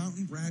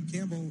LaFountain, Brad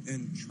Campbell,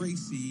 and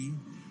Tracy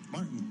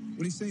Martin.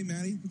 What do you say,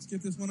 Maddie? Let's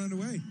get this one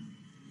underway.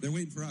 They're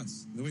waiting for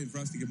us. They're waiting for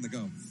us to give them the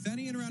go.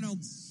 Fenney and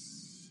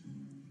Reynolds.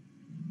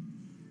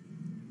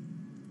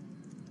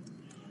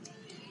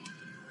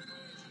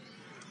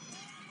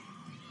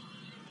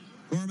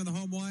 Gorham in the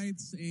home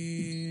whites,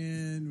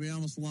 and we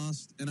almost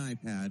lost an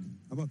iPad.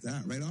 How about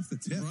that? Right off the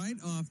tip. Right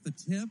off the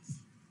tip.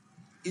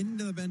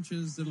 Into the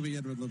benches. It'll be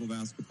Edward Little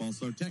basketball.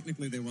 So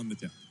technically they won the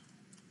tip.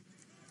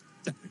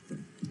 Technically.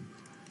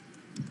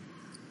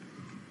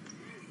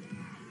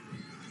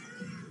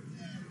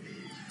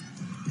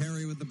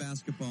 Perry with the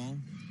basketball,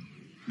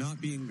 not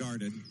being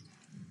guarded.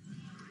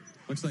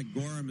 Looks like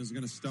Gorham is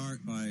going to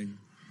start by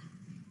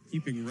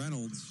keeping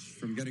Reynolds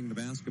from getting the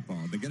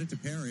basketball. They get it to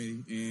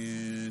Perry,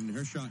 and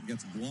her shot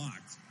gets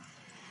blocked.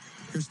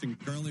 Kristen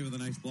Curley with a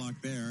nice block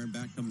there, and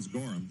back comes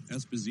Gorham.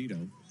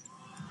 Esposito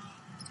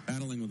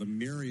battling with a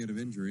myriad of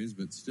injuries,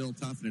 but still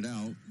toughing it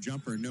out.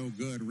 Jumper, no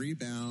good.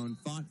 Rebound,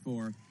 fought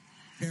for.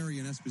 Perry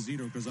and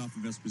Esposito goes off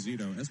of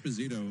Esposito.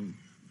 Esposito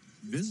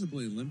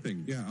visibly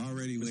limping. Yeah,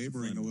 already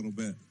laboring a little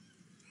bit.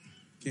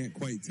 Can't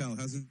quite tell.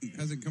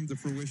 Hasn't come to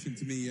fruition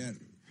to me yet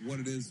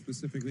what it is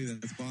specifically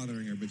that's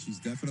bothering her, but she's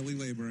definitely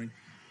laboring.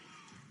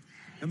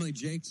 Emily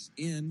Jakes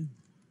in,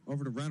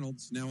 over to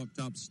Reynolds, now up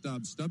top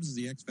Stubbs. Stubbs is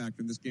the X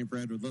factor in this game for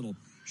Edward Little.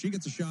 She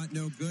gets a shot,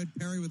 no good.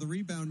 Perry with a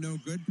rebound, no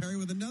good. Perry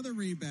with another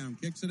rebound,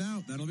 kicks it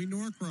out. That'll be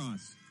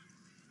Norcross.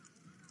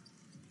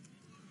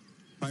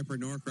 Piper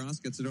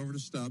Norcross gets it over to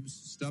Stubbs.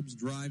 Stubbs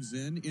drives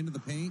into the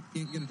paint,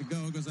 can't get it to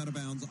go, goes out of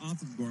bounds,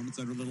 off of Gorham. It's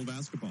Edward Little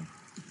basketball.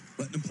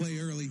 Letting them play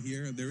early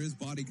here. There is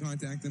body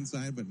contact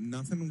inside, but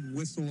nothing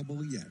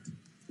whistleable yet.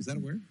 Is that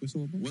a word?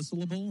 Whistleable?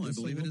 Whistleable? I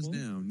believe it is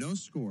now. No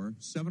score.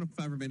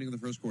 7:05 remaining in the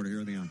first quarter here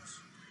in the Ox.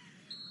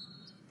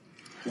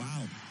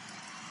 Wow.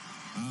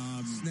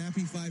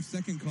 Snappy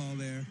 5-second call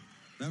there.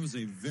 That was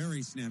a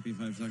very snappy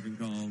 5-second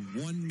call.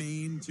 1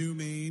 main, 2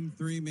 main,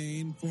 3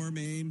 main, 4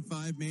 main,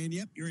 5 main.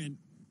 Yep, you're in.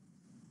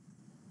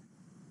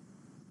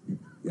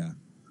 Yeah.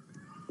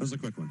 That was a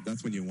quick one.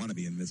 That's when you want to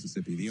be in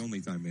Mississippi. The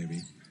only time,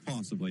 maybe.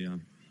 Possibly, yeah.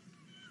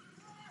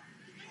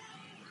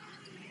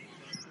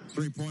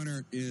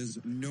 Three-pointer is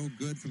no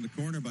good from the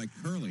corner by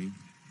Curley.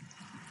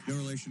 No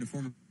relation to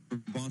former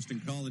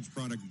Boston College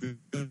product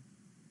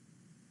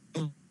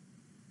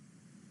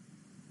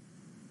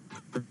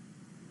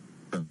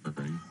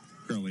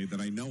Curley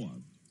that I know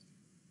of.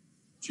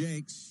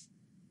 Jakes.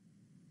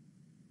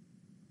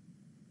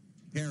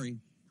 Perry.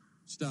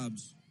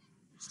 Stubbs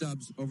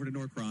over to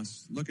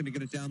Norcross, looking to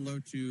get it down low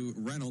to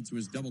Reynolds, who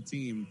is double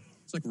teamed.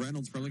 It's like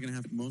Reynolds probably going to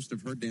have most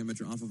of her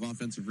damage off of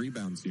offensive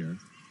rebounds here.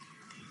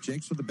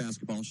 Jakes with the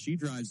basketball. She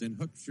drives in,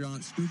 hook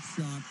shot, scoop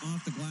shot,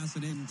 off the glass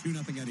and in,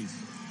 2-0 Eddies.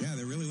 Yeah,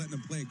 they're really letting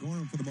them play.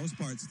 Gorham, for the most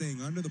part,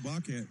 staying under the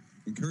bucket,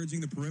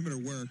 encouraging the perimeter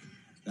work.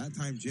 That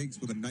time,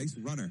 Jakes with a nice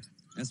runner.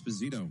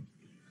 Esposito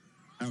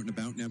out and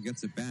about, now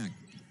gets it back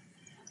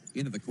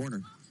into the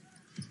corner.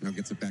 Now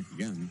gets it back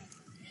again.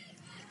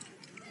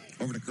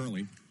 Over to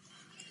Curley.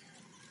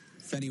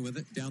 Fenney with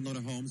it, down low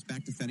to Holmes,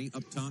 back to Fenney,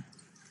 up top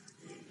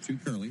to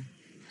Curley.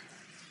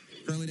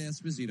 Curley to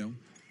Esposito.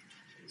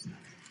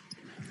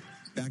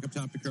 Back up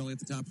top to Curley at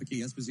the top of the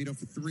key. Esposito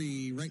for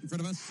 3, right in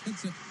front of us,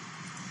 hits it.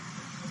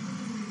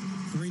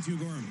 3-2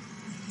 Gorham.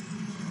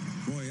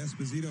 Boy,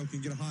 Esposito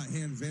can get a hot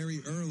hand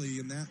very early,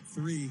 and that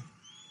 3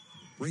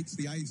 breaks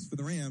the ice for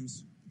the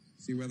Rams.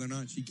 See whether or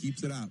not she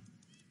keeps it up.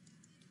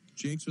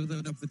 Jakes with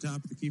it up the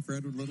top of the key for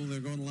Edward Little. They're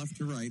going left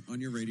to right on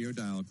your radio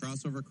dial.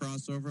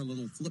 Crossover, a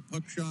little flip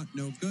hook shot,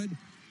 no good.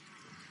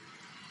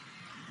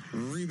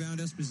 Rebound,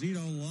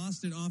 Esposito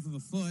lost it off of a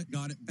foot,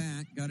 got it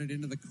back, got it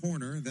into the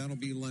corner. That'll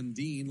be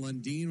Lundeen.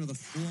 Lundeen with a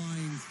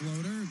flying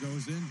floater,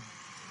 goes in.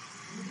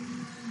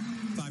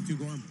 5-2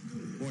 Gorham.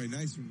 Boy,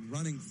 nice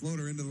running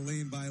floater into the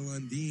lane by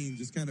Lundeen.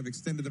 Just kind of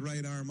extended the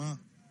right arm up.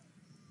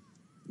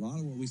 A lot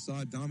of what we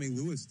saw Dami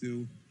Lewis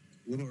do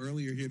a little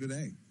earlier here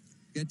today.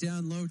 Get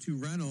down low to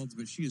Reynolds,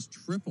 but she is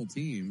triple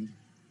teamed.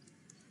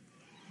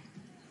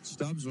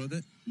 Stubbs with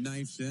it,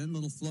 knifes in,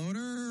 little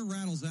floater,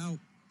 rattles out.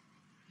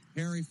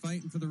 Perry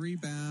fighting for the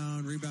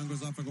rebound. Rebound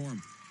goes off of Gorham.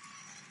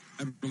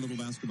 A little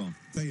basketball.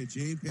 Tell you,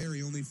 Jade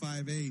Perry, only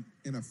 5'8",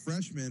 and a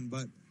freshman,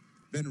 but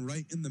been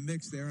right in the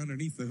mix there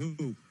underneath the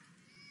hoop.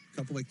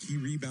 Couple of key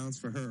rebounds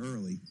for her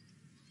early.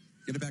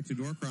 Get it back to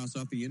Norcross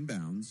off the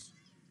inbounds.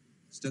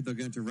 Instead, they'll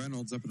get it to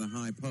Reynolds up in the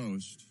high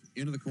post.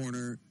 Into the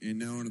corner, and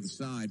now onto the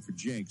side for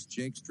Jakes.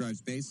 Jakes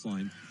drives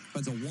baseline.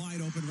 Finds a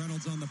wide open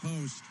Reynolds on the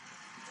post.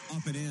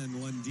 up and in.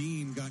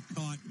 Lundeen got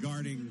caught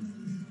guarding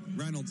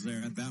Reynolds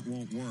there. That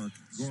won't work.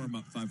 Gorham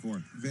up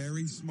 5-4.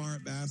 Very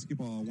smart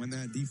basketball. When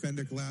that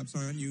defender collapses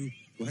on you,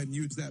 go ahead and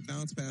use that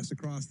bounce pass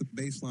across the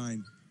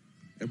baseline.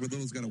 Edward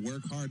Little's got to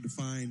work hard to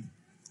find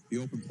the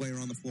open player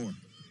on the floor.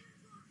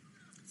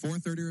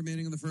 4:30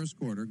 remaining in the first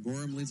quarter.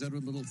 Gorham leads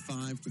Edward Little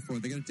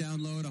 5-4. They get it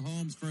down low to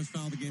Holmes. First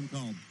foul of the game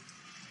called.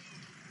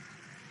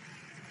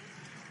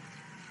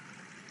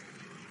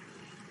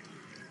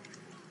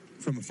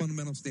 From a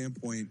fundamental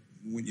standpoint,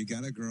 when you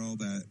got a girl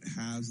that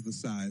has the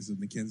size of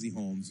Mackenzie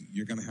Holmes,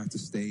 you're going to have to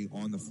stay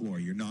on the floor.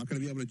 You're not going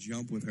to be able to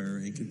jump with her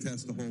and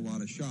contest a whole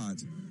lot of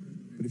shots.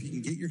 But if you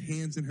can get your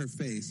hands in her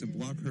face and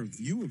block her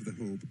view of the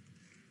hoop,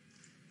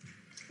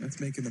 that's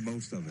making the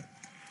most of it.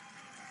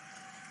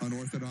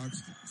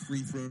 Unorthodox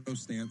free throw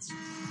stance.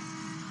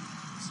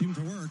 Seemed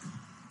to work.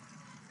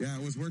 Yeah,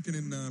 it was working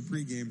in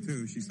pregame,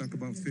 too. She sunk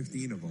about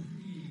 15 of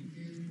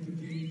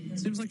them.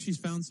 Seems like she's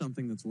found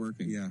something that's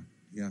working.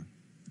 Yeah.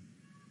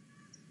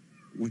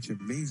 Which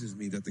amazes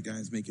me that the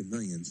guys making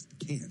millions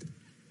can't.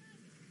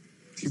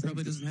 She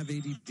probably doesn't have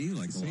ADD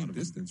like a lot of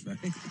distance, right?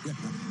 Yeah,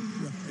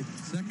 right.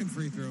 Second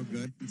free throw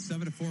good.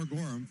 7-4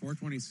 Gorham.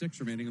 4:26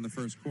 remaining in the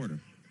first quarter.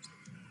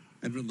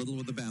 Edward Little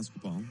with the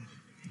basketball.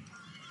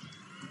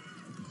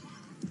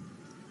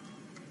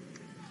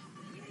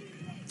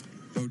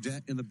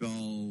 Bodette in the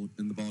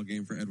ball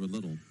game for Edward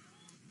Little.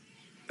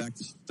 Back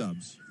to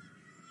Stubbs.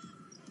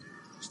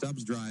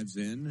 Stubbs drives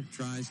in,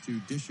 tries to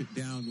dish it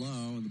down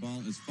low, and the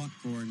ball is fought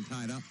for and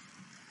tied up.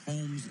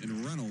 Holmes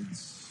and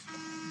Reynolds.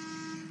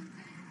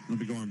 It'll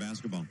be Gorham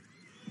basketball.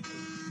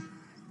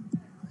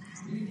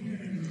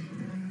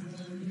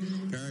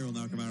 Perry will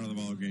now come out of the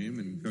ball game,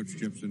 and Coach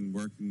Gibson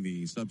working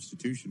the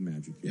substitution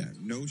magic. Yeah,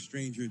 no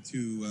stranger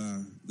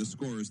to the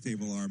scorers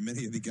table are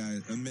many of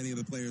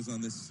the players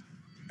on this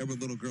Edward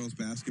Little girls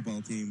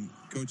basketball team.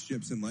 Coach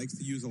Gibson likes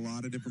to use a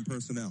lot of different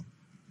personnel.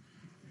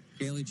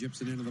 Kaylee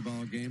Gibson into the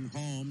ball game.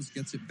 Holmes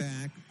gets it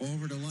back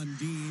over to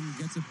Lundeen.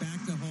 Gets it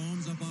back to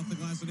Holmes up off the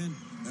glass and in.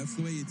 That's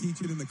the way you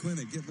teach it in the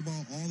clinic. Get the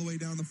ball all the way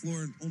down the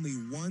floor and only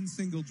one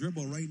single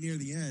dribble right near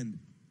the end.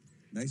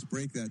 Nice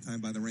break that time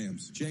by the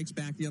Rams. Jake's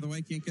back the other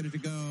way. Can't get it to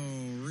go.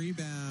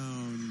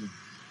 Rebound.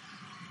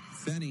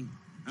 Fenny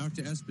out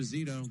to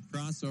Esposito.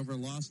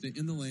 Crossover. Lost it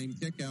in the lane.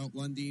 Kick out.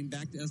 Lundeen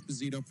back to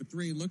Esposito for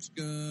three. Looks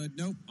good.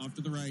 Nope. Off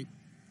to the right.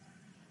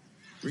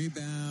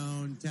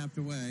 Rebound, tapped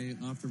away,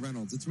 off to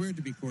Reynolds. It's weird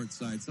to be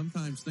courtside.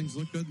 Sometimes things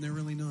look good and they're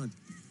really not.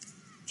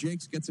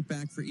 Jakes gets it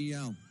back for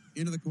EL.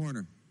 Into the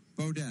corner.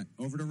 Bodette,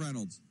 over to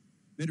Reynolds.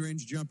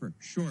 Mid-range jumper,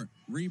 short,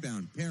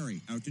 rebound,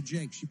 Perry, out to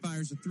Jake. She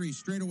fires a three,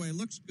 straight away,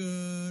 looks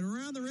good.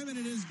 Around the rim, and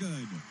it is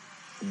good.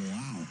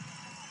 Wow.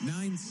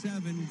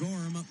 9-7,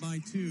 Gorham up by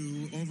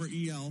 2 over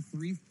EL.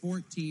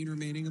 3:14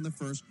 remaining in the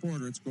first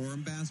quarter. It's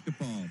Gorham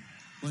basketball.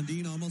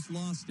 Lundeen almost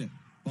lost it.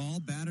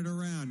 Ball batted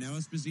around. Now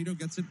Esposito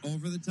gets it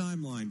over the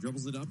timeline.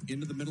 Dribbles it up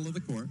into the middle of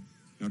the court.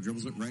 Now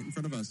dribbles it right in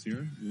front of us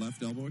here.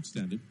 Left elbow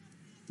extended.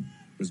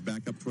 Goes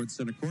back up towards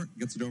center court.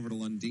 Gets it over to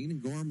Lundeen,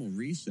 and Gorham will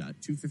reset.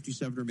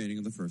 2:57 remaining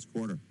in the first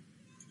quarter.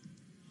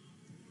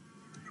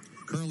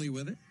 Curley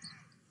with it.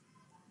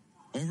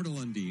 Over to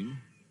Lundeen.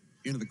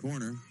 Into the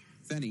corner.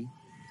 Fenny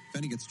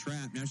gets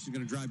trapped. Now she's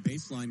going to drive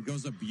baseline.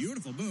 Goes up.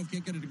 Beautiful move.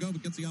 Can't get it to go,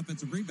 but gets the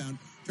offensive rebound.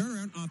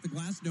 Turnaround off the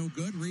glass. No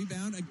good.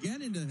 Rebound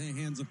again into the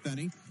hands of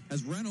Fenny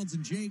as Reynolds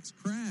and Jakes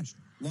crashed.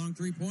 Long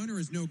three-pointer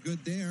is no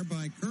good there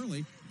by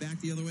Curley.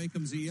 Back the other way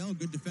comes EL.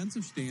 Good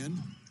defensive stand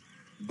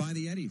by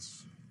the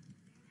Eddies.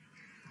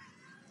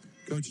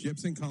 Coach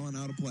Gibson calling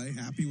out a play.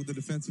 Happy with the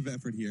defensive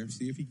effort here.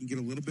 See if he can get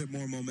a little bit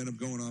more momentum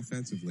going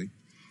offensively.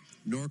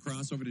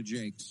 Norcross over to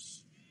Jakes.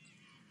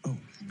 Oh,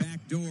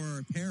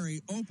 backdoor,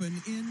 Perry, open,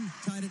 in,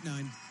 tied at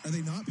 9. Are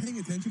they not paying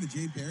attention to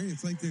Jade Perry?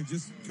 It's like they're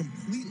just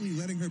completely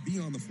letting her be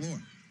on the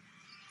floor.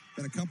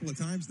 Been a couple of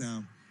times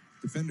now.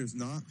 Defenders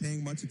not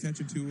paying much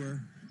attention to her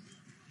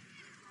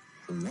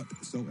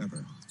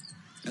whatsoever.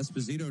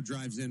 Esposito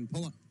drives in,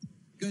 pull up.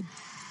 Good.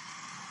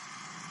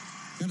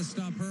 Got to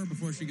stop her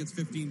before she gets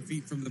 15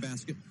 feet from the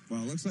basket.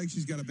 Well, it looks like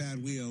she's got a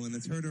bad wheel, and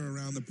it's hurt her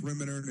around the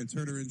perimeter, and it's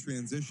hurt her in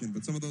transition.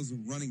 But some of those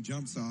running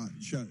jump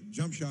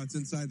shots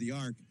inside the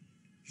arc,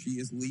 she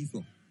is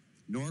lethal.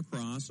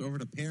 Norcross over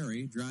to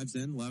Perry, drives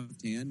in,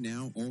 left hand,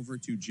 now over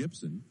to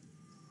Gibson.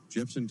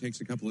 Gibson takes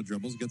a couple of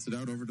dribbles, gets it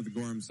out over to the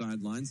Gorham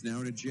sidelines,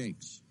 now to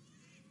Jakes.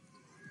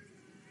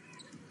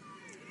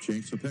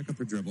 Jakes will pick up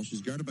her dribble.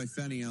 She's guarded by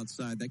Fenny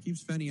outside. That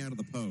keeps Fenny out of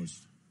the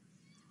post.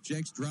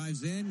 Jakes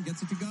drives in,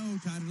 gets it to go,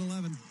 tied at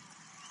 11.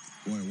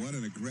 Boy, what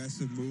an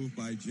aggressive move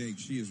by Jake.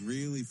 She is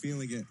really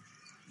feeling it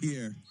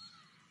here.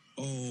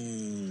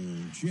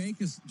 Oh.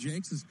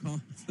 Jakes is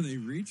called for the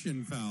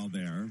reach-in foul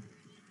there.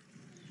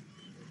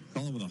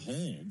 Call it with a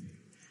hold.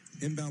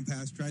 Inbound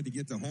pass tried to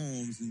get to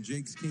Holmes, and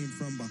Jakes came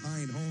from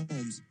behind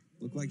Holmes.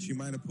 Looked like she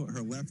might have put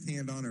her left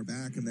hand on her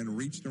back and then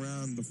reached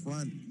around the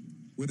front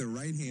with her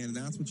right hand.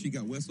 That's what she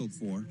got whistled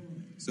for.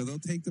 So they'll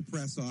take the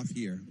press off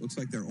here. Looks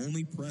like they're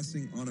only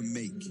pressing on a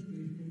make.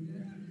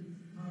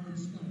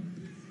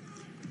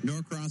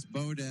 Norcross,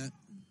 Bodette.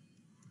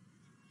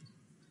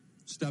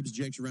 Stubbs,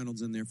 Jakes,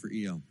 Reynolds in there for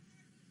EL.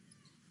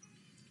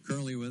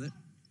 Curley with it.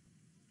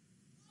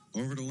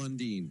 Over to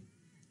Lundeen.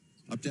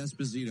 Up to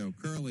Esposito.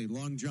 Curley,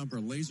 long jumper,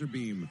 laser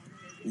beam.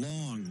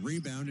 Long,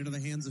 rebound into the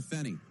hands of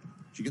Fenny.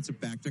 She gets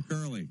it back to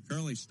Curley.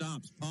 Curley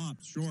stops,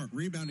 pops, short,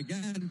 rebound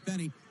again.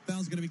 Fenny,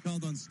 foul's going to be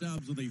called on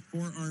Stubbs with a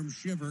forearm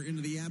shiver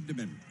into the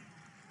abdomen.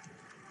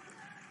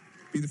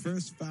 Be the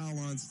first foul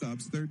on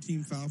Stubbs.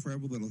 13 foul for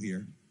Edward Little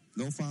here.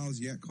 No fouls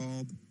yet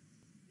called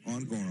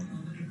on Gorham.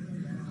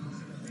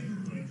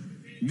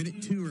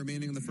 Minute 2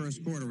 remaining in the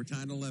first quarter. We're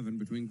tied at 11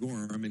 between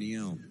Gorham and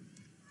EL.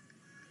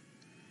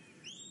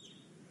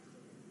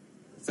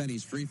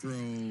 Fenny's free throw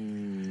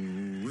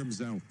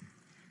rims out.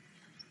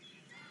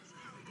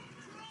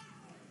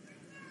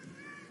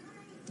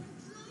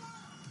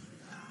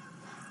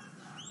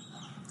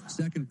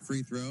 Second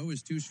free throw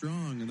is too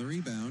strong, and the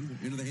rebound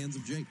into the hands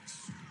of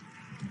Jakes.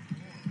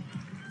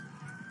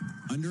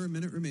 Under a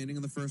minute remaining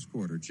in the first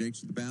quarter.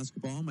 Jakes with the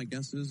basketball. My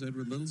guess is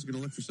Edward Little's going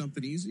to look for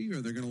something easy,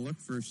 or they're going to look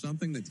for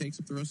something that takes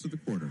up the rest of the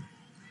quarter.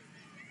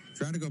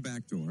 Try to go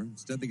backdoor.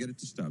 Instead, they get it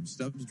to Stubbs.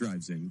 Stubbs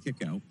drives in,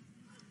 kick out.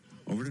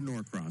 Over to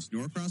Norcross.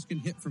 Norcross can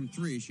hit from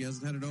 3. She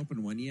hasn't had an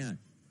open one yet.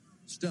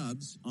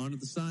 Stubbs onto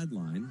the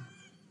sideline.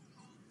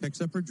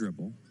 Picks up her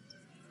dribble.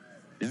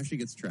 Now she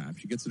gets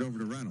trapped. She gets it over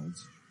to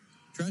Reynolds.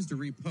 Tries to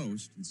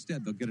repost.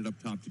 Instead, they'll get it up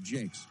top to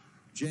Jakes.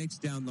 Jakes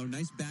down low.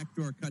 Nice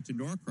backdoor cut to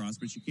Norcross,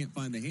 but she can't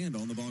find the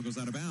handle, and the ball goes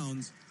out of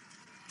bounds.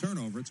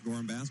 Turnover. It's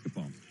Gorham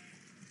basketball.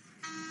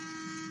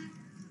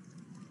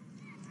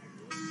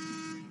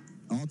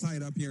 All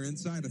tied up here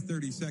inside of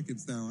 30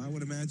 seconds now. I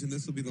would imagine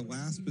this will be the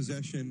last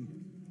possession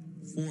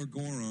for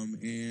Gorham,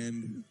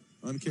 and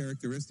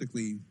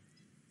uncharacteristically,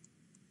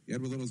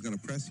 Edward Little's going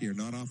to press here,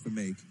 not off the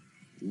make.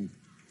 Ooh.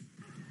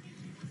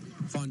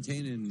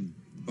 Fontaine and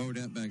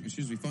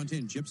Fontaine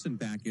and Gibson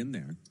back in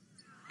there.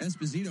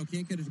 Esposito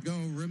can't get it to go,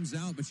 rims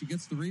out, but she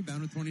gets the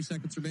rebound with 20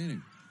 seconds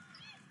remaining.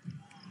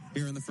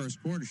 Here in the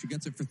first quarter, she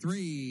gets it for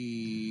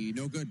 3.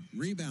 No good.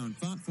 Rebound,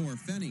 fought for,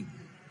 Fenny.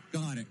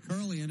 Got it.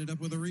 Curley ended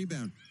up with a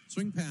rebound.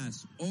 Swing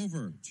pass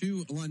over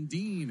to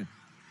Lundeen.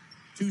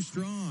 Too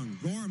strong.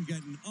 Gorham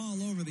getting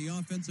all over the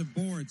offensive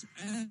boards.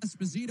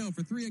 Esposito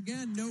for 3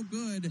 again. No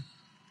good.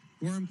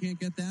 Gorham can't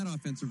get that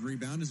offensive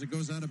rebound as it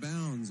goes out of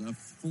bounds. A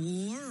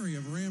flurry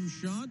of Ram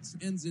shots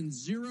ends in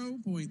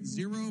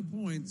 0.0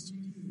 points.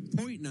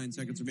 0.9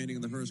 seconds remaining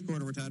in the first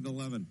quarter. We're tied at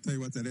 11. Tell you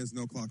what that is,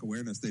 no clock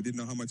awareness. They didn't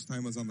know how much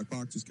time was on the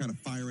clock, just kind of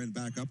firing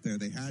back up there.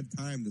 They had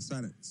time to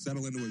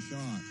settle into a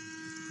shot.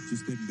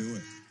 Just didn't do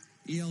it.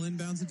 EL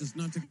inbounds it, does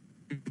not take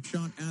a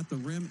shot at the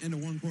rim. End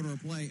of 1 quarter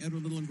of play.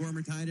 Edward Little and Gorham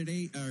are tied at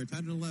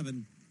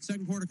 11.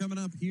 Second quarter coming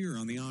up here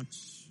on the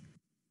Ox.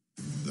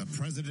 The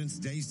President's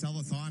Day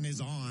Sellathon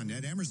is on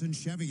at Emerson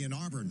Chevy in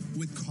Auburn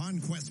with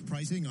conquest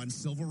pricing on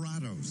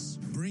Silverados.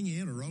 Bring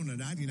in a Rona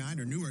 99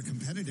 or newer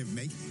competitive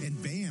make,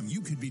 and bam,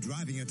 you could be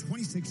driving a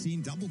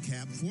 2016 double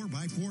cab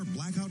 4x4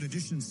 Blackout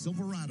Edition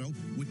Silverado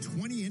with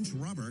 20-inch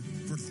rubber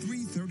for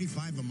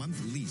 $335 a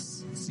month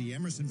lease. See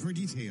Emerson for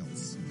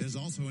details. There's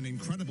also an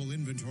incredible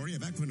inventory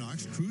of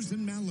Equinox, Cruise,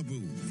 and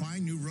Malibu.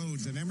 Find new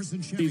roads at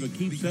Emerson Chevy. Leave a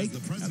keepsake,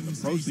 and the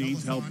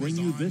proceeds help bring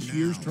you this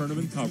year's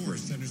tournament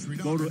coverage.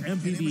 Go to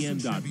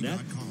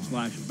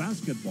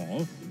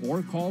mpbn.net/basketball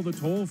or call the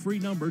toll-free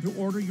number to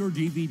order your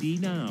DVD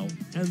now.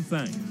 And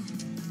thanks.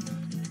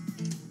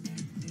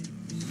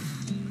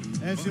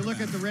 As you look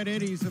at the Red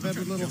Eddies of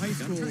Edward Little High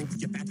School.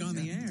 Get back on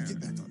the air.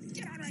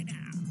 Get on right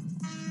now.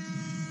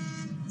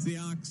 It's the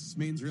Ox,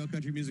 Maine's Real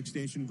Country Music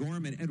Station.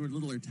 Gorham and Edward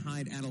Little are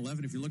tied at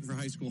 11. If you're looking for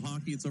high school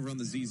hockey, it's over on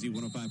the ZZ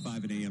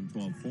 105.5 and AM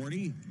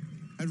 1240.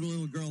 Edward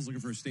Little girls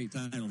looking for a state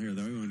title here,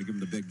 though. We want to give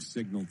them the big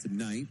signal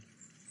tonight.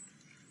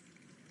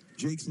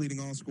 Jake's leading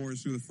all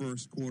scorers through the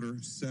first quarter,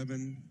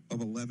 7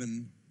 of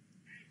 11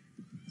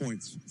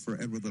 points for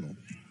Edward Little.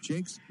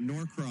 Jake's,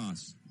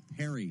 Norcross,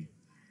 Perry,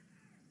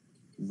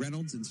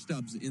 Reynolds, and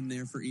Stubbs in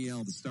there for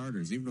EL, the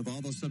starters. Even with all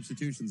those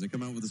substitutions, they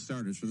come out with the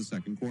starters for the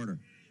second quarter.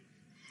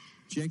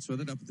 Jake's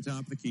with it up at the top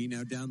of the key,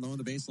 now down low on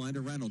the baseline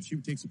to Reynolds. She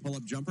takes a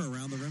pull-up jumper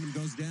around the rim and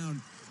goes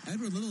down.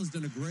 Edward Little has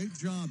done a great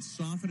job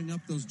softening up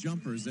those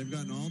jumpers. They've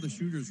gotten all the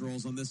shooters'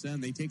 rolls on this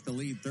end. They take the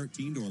lead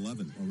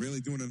 13-11. Well,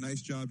 really doing a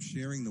nice job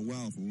sharing the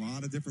wealth. A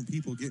lot of different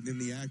people getting in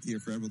the act here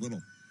for Edward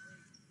Little.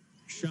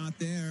 Shot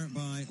there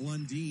by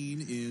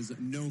Lundeen is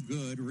no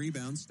good.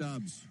 Rebound,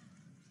 Stubbs.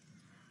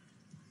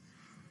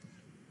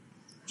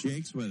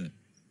 Jakes with it.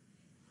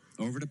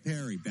 Over to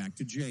Perry. Back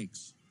to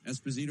Jakes.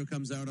 Esposito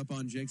comes out up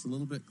on Jakes a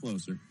little bit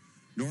closer.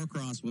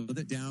 Norcross with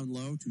it down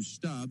low to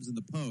Stubbs in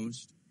the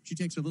post. She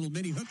takes a little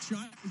mini hook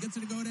shot and gets it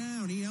to go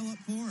down. EL up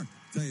 4.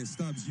 Tell you,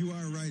 Stubbs, you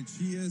are right.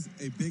 She is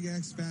a big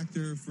X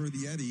factor for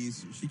the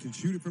Eddies. She can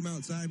shoot it from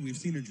outside. We've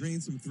seen her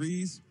drain some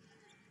threes,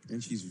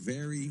 and she's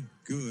very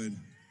good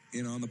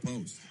in on the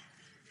post.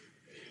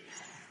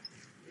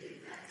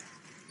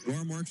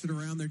 Gorham works it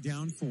around. They're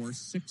down 4.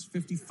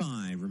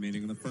 6:55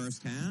 remaining in the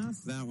first half.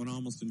 That one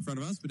almost in front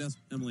of us, but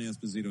Emily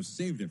Esposito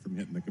saved it from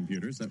hitting the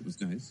computers. That was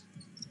nice.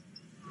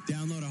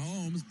 Down low to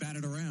Holmes,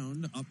 batted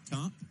around, up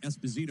top.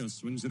 Esposito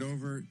swings it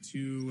over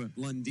to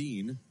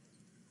Lundeen.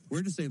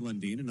 We're to say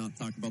Lundeen and not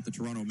talk about the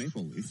Toronto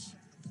Maple Leafs.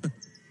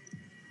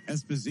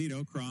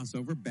 Esposito,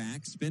 crossover,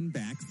 back, spin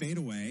back, fade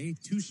away,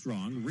 too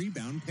strong,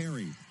 rebound,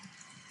 Perry.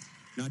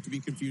 Not to be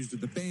confused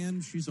with the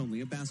band, she's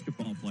only a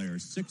basketball player.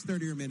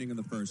 6:30 remaining in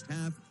the first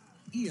half.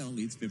 EL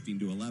leads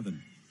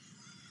 15-11.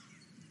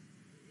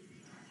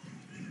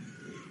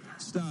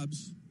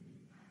 Stubbs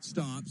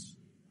stops,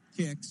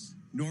 kicks,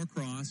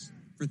 Norcross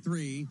for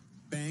three,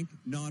 bank,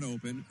 not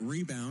open,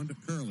 rebound,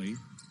 Curley.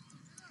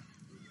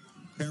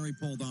 Perry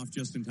pulled off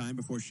just in time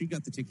before she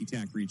got the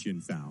ticky-tack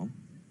reach-in foul.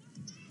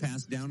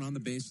 Pass down on the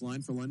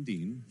baseline for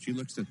Lundeen. She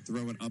looks to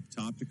throw it up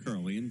top to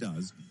Curley and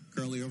does.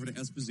 Curley over to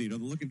Esposito. They're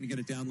looking to get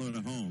it down low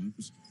to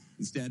Holmes.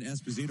 Instead,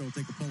 Esposito will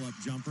take a pull-up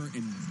jumper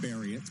and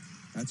bury it.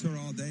 That's her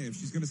all day. If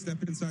she's going to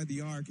step inside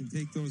the arc and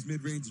take those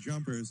mid-range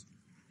jumpers,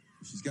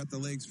 she's got the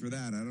legs for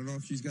that. I don't know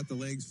if she's got the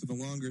legs for the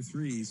longer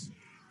threes,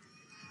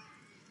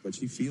 but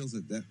she feels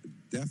it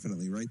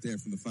definitely right there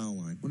from the foul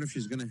line. Wonder if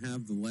she's going to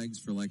have the legs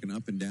for like an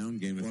up-and-down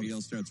game if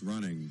EL starts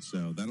running,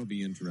 so that'll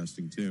be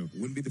interesting, too.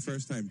 Wouldn't be the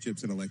first time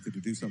Gibson elected to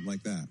do something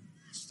like that.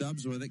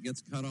 Stubbs with it,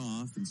 gets cut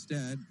off.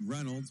 Instead,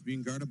 Reynolds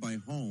being guarded by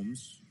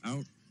Holmes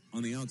out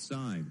on the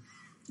outside.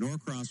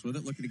 Norcross with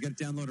it, looking to get it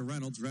down low to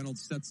Reynolds.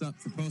 Reynolds sets up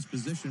for post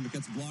position, but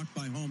gets blocked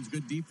by Holmes.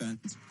 Good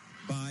defense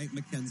by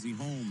Mackenzie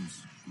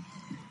Holmes.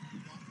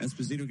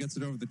 Esposito gets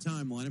it over the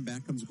timeline, and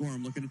back comes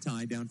Gorham looking to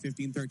tie. Down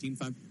 15-13,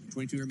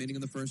 5:22 remaining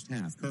in the first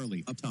half.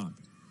 Curley up top.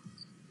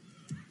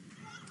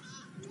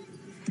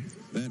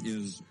 That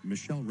is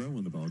Michelle Rowe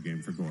in the ball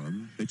game for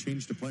Gorham. They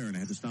changed a player, and I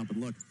had to stop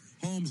and look.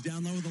 Holmes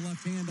down low with the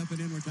left hand, up and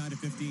in. We're tied at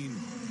 15.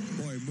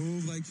 Boy,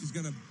 move like she's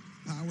going to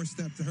power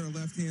step to her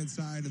left-hand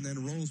side and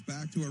then rolls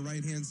back to her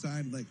right-hand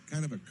side like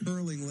kind of a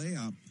curling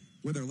layup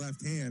with her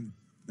left hand.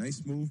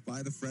 Nice move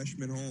by the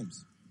freshman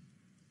Holmes.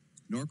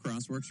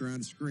 Norcross works around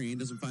a screen,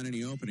 doesn't find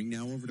any opening.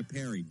 Now over to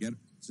Perry.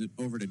 Gets it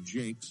over to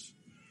Jakes.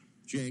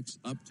 Jakes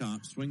up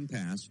top, swing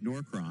pass.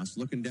 Norcross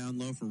looking down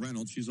low for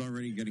Reynolds. She's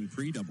already getting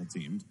pre-double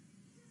teamed.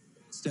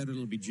 Instead,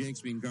 it'll be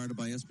Jakes being guarded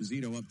by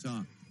Esposito up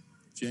top.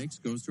 Jakes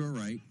goes to her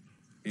right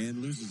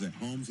and loses it.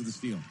 Holmes with a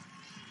steal.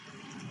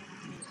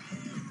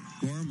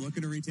 Gorham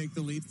looking to retake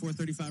the lead.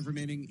 4:35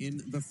 remaining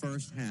in the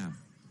first half.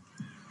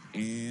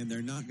 And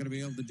they're not going to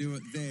be able to do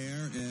it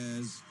there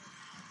as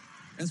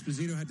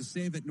Esposito had to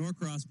save it.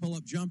 Norcross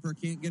pull-up jumper,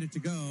 can't get it to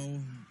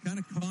go. Kind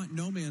of caught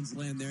no man's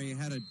land there. You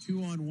had a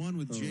 2-on-1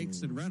 with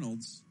Jakes and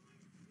Reynolds.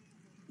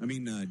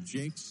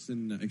 Reynolds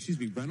and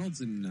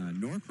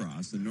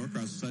Norcross. And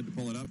Norcross decided to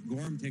pull it up.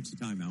 Gorham takes a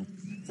timeout.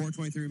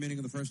 4:23 remaining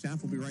in the first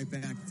half. We'll be right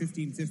back.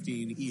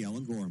 15-15, EL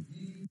and Gorham.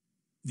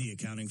 The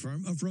accounting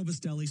firm of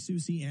Robustelli,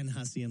 Susie, and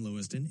Hussey in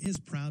Lewiston is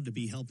proud to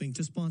be helping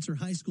to sponsor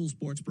high school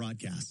sports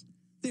broadcasts.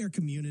 They are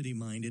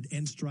community-minded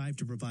and strive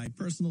to provide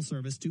personal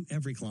service to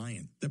every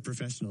client. The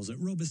professionals at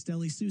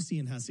Robustelli, Susie,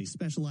 and Hussey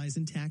specialize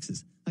in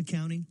taxes,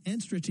 accounting,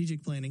 and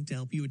strategic planning to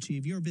help you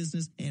achieve your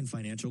business and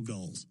financial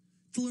goals.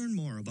 To learn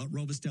more about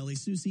Robustelli,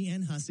 Susie,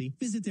 and Hussey,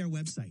 visit their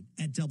website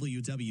at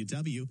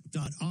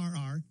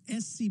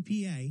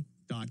www.rrscpa.com.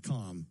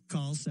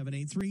 Call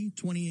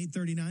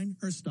 783-2839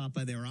 or stop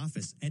by their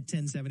office at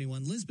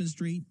 1071 Lisbon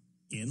Street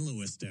in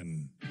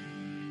Lewiston.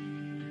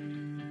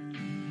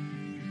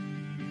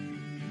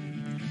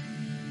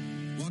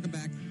 Welcome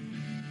back.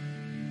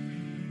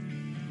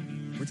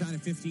 We're tied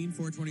at 15,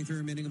 4:23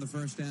 remaining in the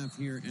first half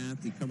here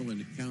at the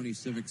Cumberland County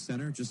Civic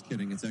Center. Just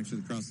kidding. It's actually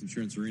the Cross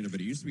Insurance Arena,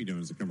 but it used to be known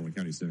as the Cumberland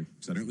County Civic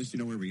Center. At least you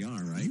know where we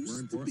are, right? We're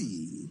in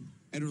Portland.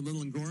 Edward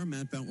Little and Gorham,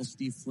 Matt Bentwell,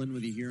 Steve Flynn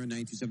with you here on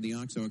 92.7 The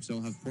Ox. OXO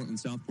will have Portland,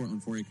 South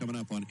Portland for you coming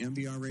up on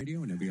MBR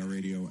Radio and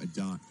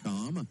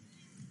MBRradio.com.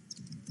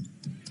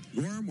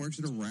 Gorham works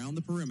it around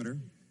the perimeter.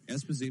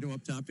 Esposito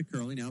up top to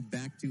Curley. Now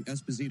back to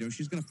Esposito.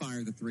 She's going to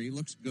fire the three.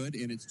 Looks good,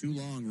 and it's too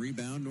long.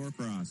 Rebound,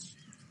 Norcross.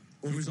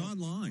 It was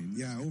online.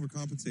 Yeah,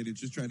 overcompensated.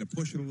 Just trying to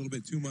push it a little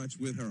bit too much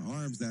with her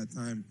arms that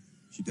time.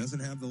 She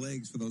doesn't have the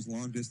legs for those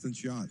long-distance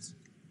shots.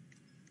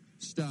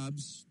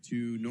 Stubbs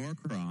to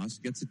Norcross.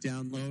 Gets it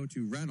down low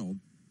to Reynolds.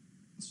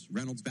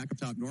 Reynolds back up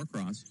top,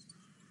 Norcross.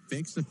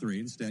 Fakes the three.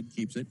 Instead,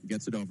 keeps it.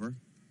 Gets it over.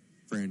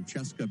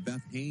 Francesca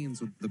Beth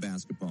Haynes with the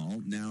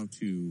basketball. Now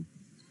to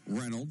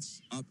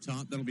Reynolds. Up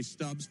top, that'll be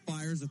Stubbs.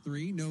 Fires a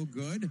three. No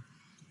good.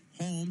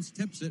 Holmes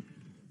tips it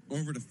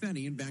over to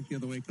Fenney, and back the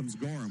other way comes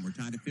Gorham. We're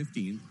tied at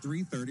 15.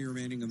 3:30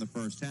 remaining in the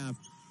first half.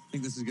 I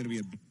think this is going to be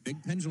a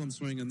big pendulum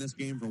swing in this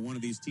game for one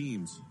of these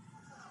teams.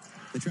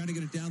 They tried to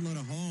get it down low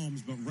to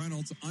Holmes, but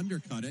Reynolds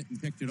undercut it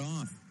and picked it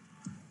off.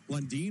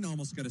 Lundeen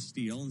almost got a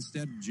steal.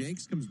 Instead,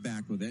 Jakes comes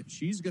back with it.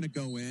 She's going to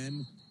go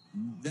in.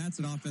 That's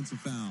an offensive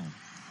foul.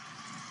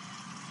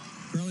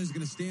 Curley's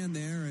going to stand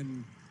there,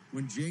 and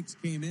when Jakes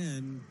came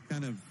in,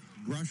 kind of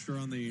brushed her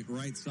on the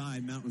right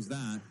side, and that was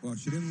that. Well,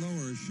 she didn't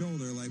lower her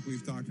shoulder like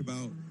we've talked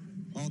about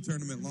all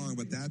tournament long,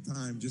 but that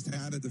time just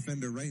had a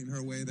defender right in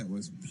her way that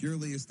was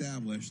purely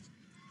established.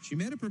 She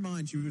made up her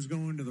mind she was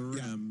going to the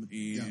rim,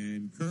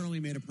 and Curley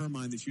made up her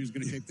mind that she was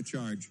going to take the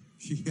charge.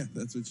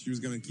 That's what she was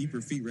going to keep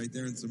her feet right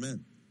there in cement.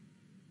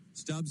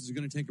 Stubbs is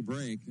going to take a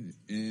break,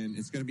 and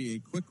it's going to be a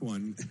quick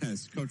one,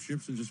 as Coach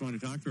Gibson just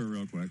wanted to talk to her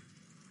real quick.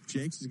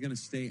 Jakes is going to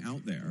stay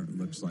out there, it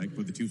looks like,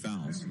 with the two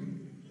fouls.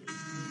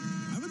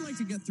 I would like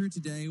to get through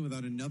today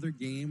without another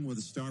game with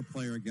a star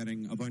player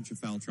getting a bunch of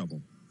foul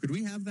trouble. Could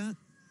we have that?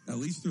 At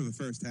least through the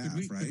first half,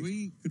 right?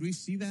 Could we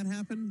see that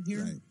happen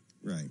here?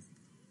 Right.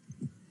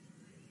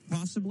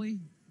 Possibly.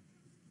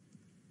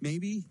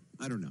 Maybe.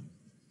 I don't know.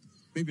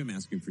 Maybe I'm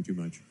asking for too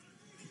much.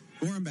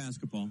 Gorham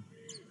basketball.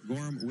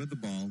 Gorham with the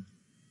ball.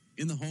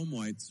 In the home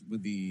whites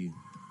with the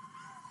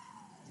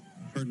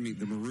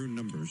maroon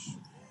numbers.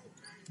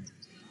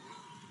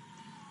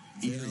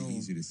 Very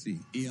easy to see.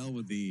 EL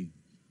with the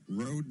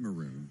road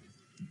maroon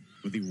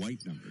with the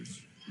white numbers.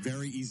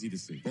 Very easy to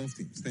see. Both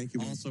teams. Thank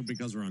you. Also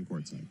because we're on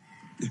courtside.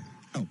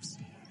 Helps.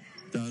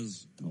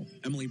 Does help.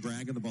 Emily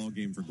Bragg in the ball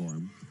game for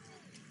Gorham.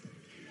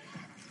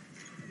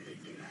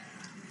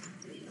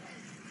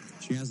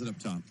 She has it up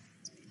top.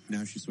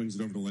 Now she swings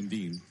it over to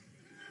Lundeen.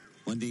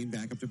 Lundeen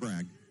back up to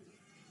Bragg.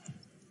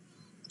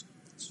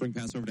 Swing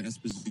pass over to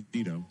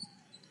Esposito.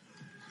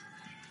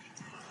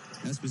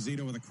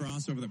 Esposito with a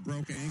crossover that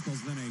broke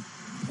ankles, then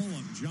a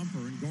pull-up jumper,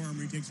 and Gorham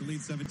retakes the lead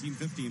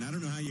 17-15. I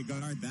don't know how you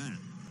guard that.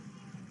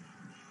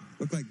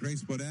 Looked like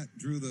Grace Bodette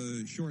drew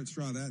the short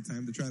straw that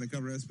time to try to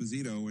cover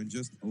Esposito, and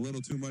just a little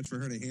too much for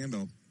her to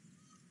handle.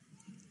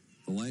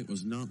 The light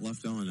was not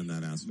left on in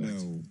that aspect.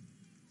 No.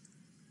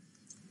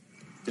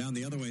 Down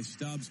the other way,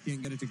 Stubbs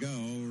can't get it to go.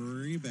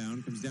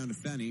 Rebound comes down to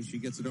Fenney. She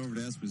gets it over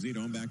to Esposito,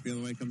 and back the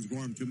other way comes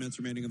Gorham. 2 minutes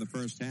remaining in the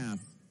first half.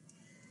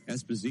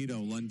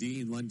 Esposito,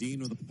 Lundeen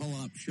with a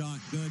pull-up shot.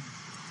 Good.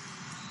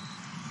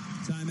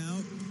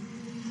 Timeout.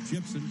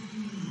 Gibson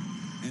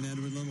and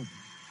Edward Little.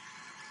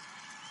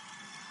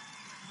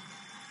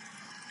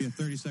 Be a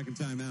 30-second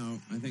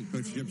timeout. I think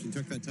Coach Gibson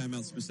took that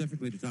timeout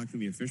specifically to talk to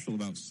the official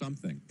about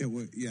something. It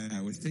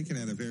was taken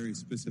at a very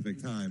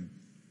specific time,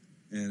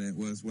 and it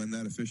was when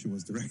that official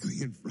was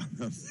directly in front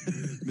of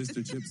Mr.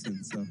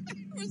 Gibson. So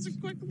it was a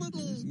quick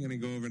little... He's going to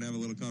go over and have a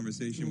little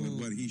conversation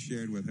with what he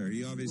shared with her.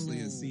 He obviously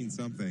has seen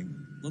something.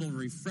 Little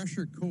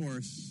refresher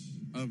course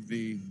of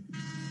the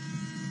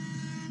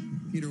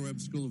Peter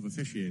Webb School of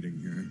Officiating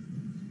here.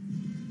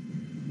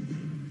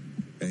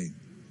 Hey,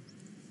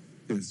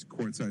 it's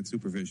courtside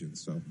supervision,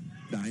 so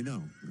I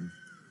know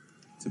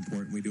it's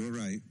important we do it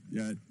right.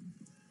 Yeah,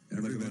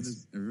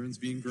 everyone's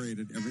being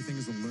graded. Everything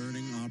is a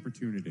learning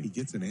opportunity. He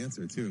gets an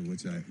answer too,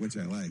 which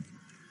I like.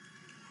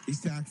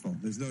 He's tactful.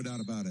 There's no doubt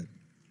about it.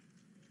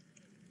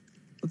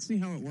 Let's see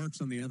how it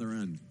works on the other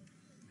end.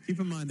 Keep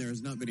in mind there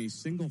has not been a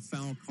single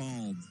foul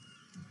called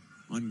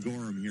on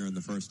Gorham here in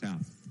the first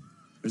half.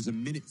 There's a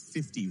minute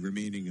 50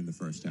 remaining in the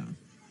first half.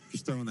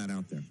 Just throwing that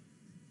out there.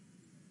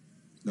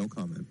 No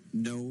comment.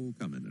 No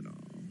comment at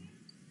all.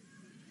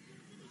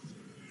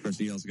 Of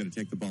course, EL's got to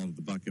take the ball to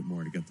the bucket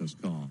more to get those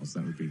calls.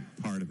 That would be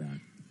part of that.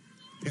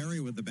 Perry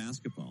with the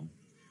basketball.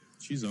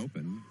 She's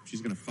open.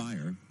 She's going to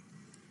fire.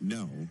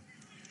 No.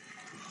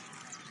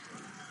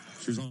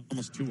 She was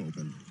almost too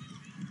open.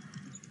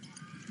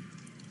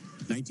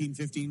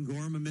 19-15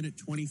 Gorham, a minute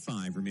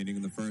 25 remaining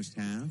in the first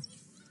half.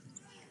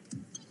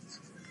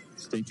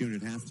 Stay tuned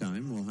at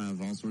halftime. We'll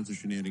have all sorts of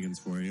shenanigans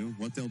for you.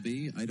 What they'll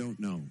be, I don't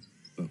know.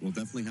 But we'll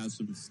definitely have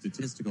some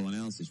statistical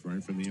analysis for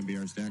you from the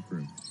NBR stat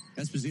crew.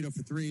 Esposito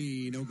for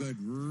three. No good.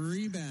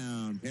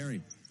 Rebound.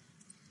 Perry.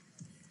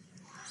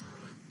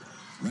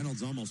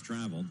 Reynolds almost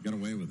traveled. Got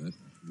away with it.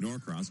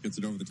 Norcross gets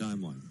it over the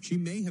timeline. She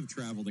may have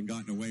traveled and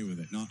gotten away with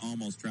it. Not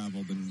almost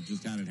traveled and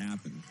just had it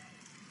happen.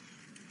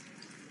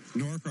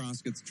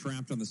 Norcross gets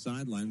trapped on the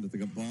sideline, but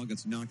the ball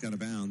gets knocked out of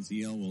bounds.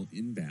 EL will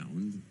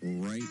inbound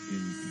right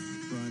in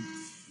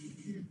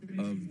front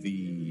of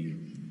the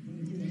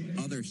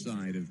other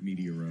side of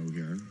Media Row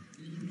here.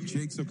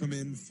 Jakes will come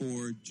in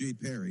for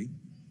Jade Perry.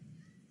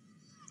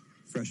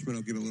 Freshman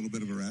will get a little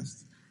bit of a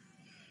rest.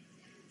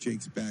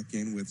 Jakes back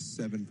in with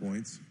 7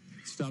 points.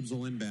 Stubbs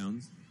will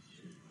inbound.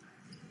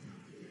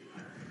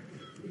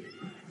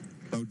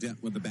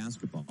 Bodette with the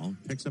basketball.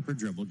 Picks up her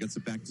dribble, gets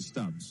it back to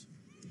Stubbs.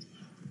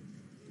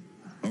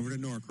 Over to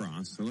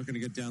Norcross. They're looking to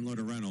get down low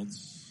to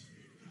Reynolds,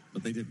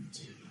 but they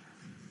didn't.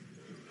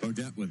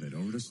 Bodette with it.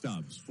 Over to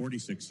Stubbs.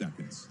 46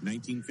 seconds.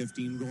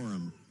 19-15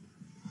 Gorham.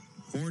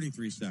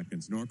 43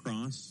 seconds.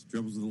 Norcross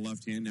dribbles with the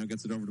left hand. Now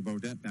gets it over to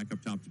Bodette. Back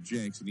up top to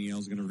Jakes, and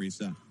EL's going to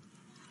reset.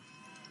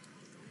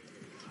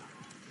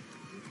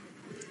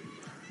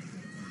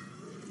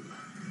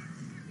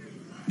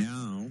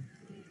 Now,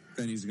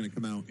 Fenney's going to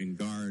come out and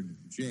guard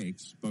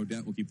Jakes.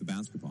 Bodette will keep the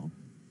basketball.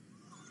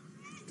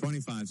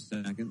 25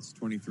 seconds,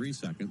 23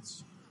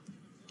 seconds.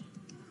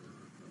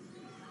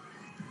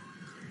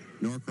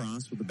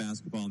 Norcross with the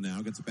basketball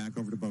now. Gets it back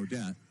over to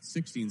Bodette.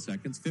 16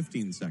 seconds,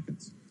 15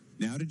 seconds.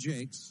 Now to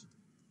Jakes.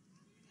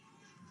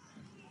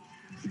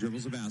 She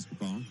dribbles the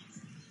basketball.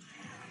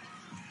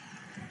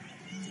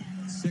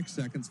 6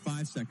 seconds,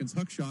 5 seconds.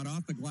 Hook shot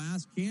off the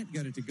glass. Can't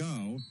get it to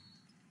go.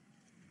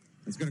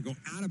 It's going to go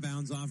out of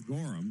bounds off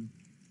Gorham.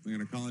 We're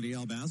going to call it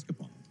EL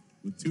basketball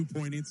with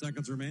 2.8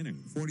 seconds remaining.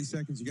 40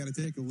 seconds. You got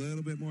to take a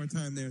little bit more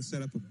time there,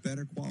 set up a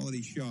better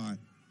quality shot.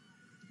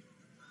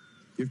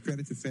 Give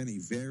credit to Fenney.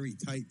 Very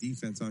tight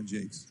defense on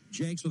Jakes.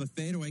 Jakes with a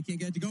fadeaway. Can't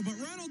get it to go, but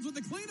Reynolds with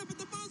the cleanup at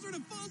the buzzer, and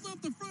it falls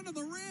off the front of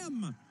the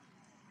rim.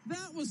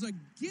 that was a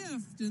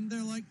gift. And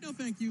they're like, no,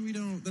 thank you. We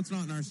don't, that's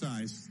not in our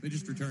size. They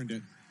just returned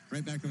it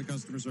right back to the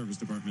customer service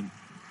department.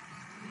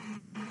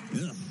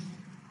 Ugh.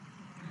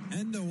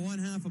 End of one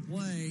half of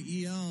play.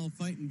 EL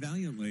fighting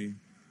valiantly.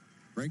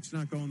 Break's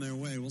not going their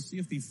way. We'll see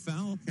if the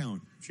foul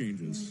count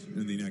changes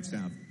in the next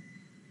half.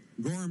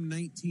 Gorham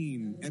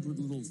 19, Edward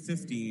Little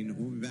 15.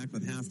 We'll be back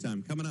with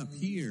halftime coming up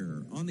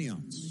here on the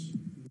Ox.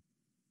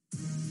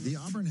 The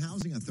Auburn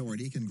Housing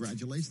Authority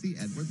congratulates the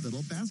Edward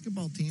Little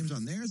basketball teams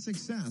on their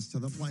success to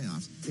the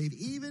playoffs. They've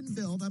even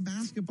built a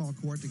basketball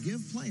court to give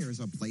players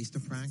a place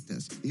to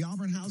practice. The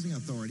Auburn Housing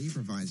Authority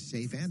provides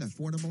safe and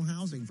affordable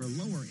housing for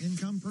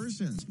lower-income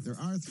persons. There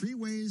are 3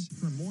 ways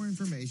for more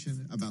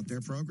information about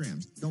their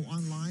programs. Go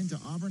online to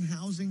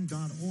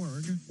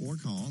auburnhousing.org or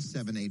call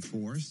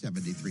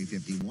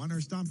 784-7351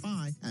 or stop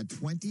by at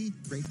 20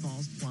 Great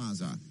Falls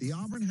Plaza. The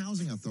Auburn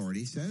Housing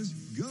Authority says,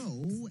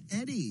 go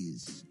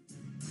Eddies.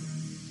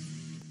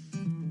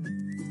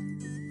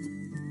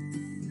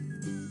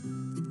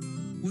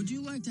 Would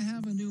you like to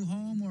have a new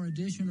home or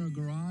addition or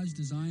garage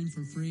designed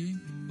for free?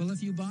 Well,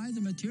 if you buy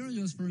the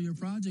materials for your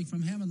project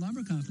from Hammond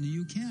Lumber Company,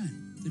 you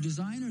can. The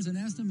designers and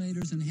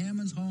estimators in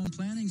Hammond's Home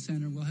Planning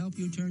Center will help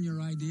you turn your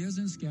ideas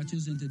and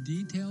sketches into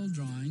detailed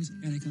drawings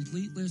and a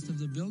complete list of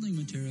the building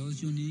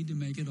materials you'll need to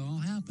make it all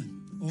happen.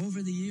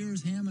 Over the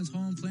years, Hammond's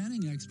Home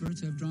Planning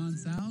experts have drawn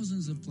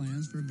thousands of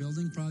plans for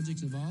building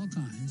projects of all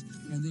kinds,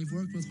 and they've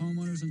worked with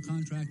homeowners and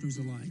contractors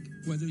alike.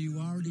 Whether you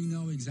already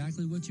know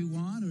exactly what you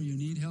want or you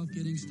need help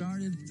getting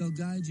started, they'll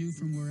guide you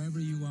from wherever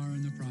you are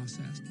in the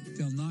process.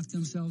 They'll knock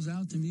themselves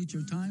out to meet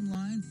your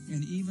timeline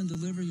and even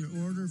deliver your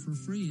order for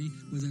free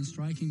within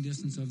striking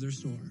distance of their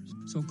stores.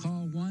 So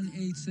call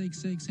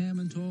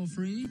 1-866-HAMMOND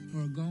toll-free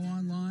or go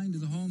online to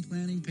the home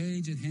planning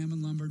page at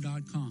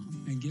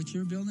hammondlumber.com and get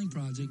your building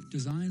project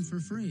designed for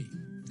free.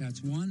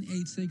 That's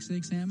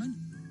 1-866-HAMMOND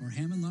or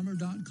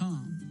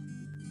hammondlumber.com.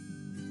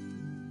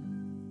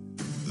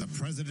 The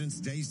President's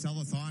Day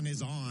Sellathon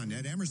is on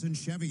at Emerson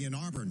Chevy in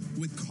Auburn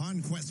with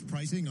conquest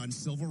pricing on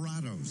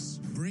Silverados.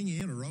 Bring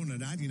in or own a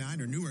 99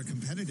 or newer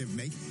competitive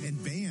make,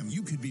 and bam,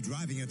 you could be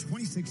driving a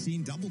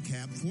 2016 double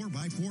cab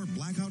 4x4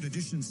 Blackout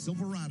Edition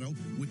Silverado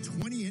with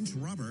 20-inch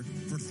rubber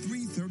for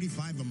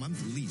 $335 a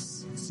month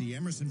lease. See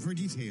Emerson for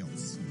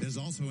details. There's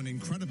also an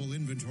incredible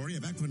inventory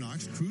of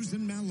Equinox, Cruise,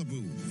 and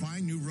Malibu.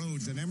 Find new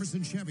roads at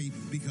Emerson Chevy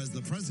because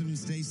the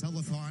President's Day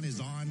Sellathon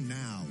is on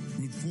now.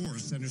 Route 4,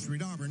 Center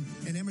Street, Auburn,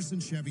 and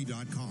EmersonChevy.com.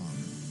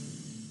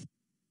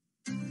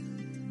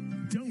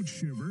 Don't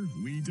shiver,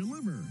 we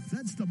deliver.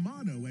 That's the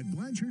motto at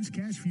Blanchard's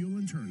Cash Fuel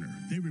and Turner.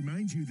 They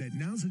remind you that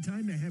now's the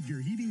time to have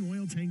your heating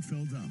oil tank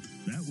filled up.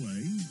 That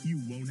way, you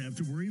won't have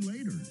to worry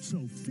later.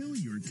 So fill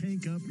your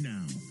tank up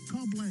now.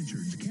 Call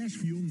Blanchard's Cash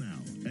Fuel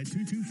now at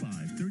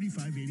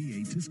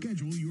 225-3588 to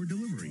schedule your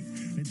delivery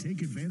and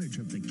take advantage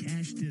of the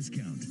cash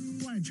discount.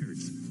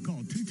 Blanchard's.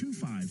 Call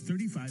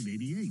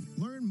 225-3588.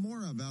 Learn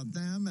more about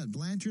them at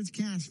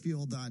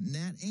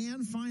blanchard'scashfuel.net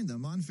and find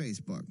them on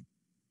Facebook.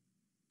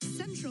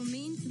 Central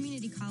Maine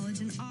Community College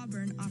in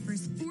Auburn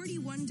offers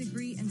 41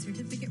 degree and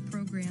certificate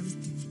programs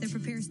that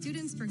prepare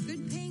students for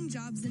good-paying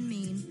jobs in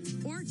Maine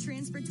or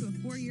transfer to a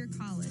 4-year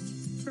college.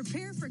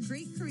 Prepare for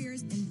great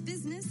careers in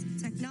business,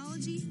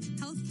 technology,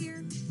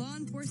 healthcare, law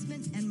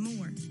enforcement, and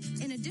more.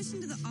 In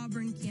addition to the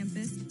Auburn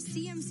campus,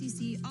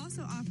 CMCC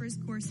also offers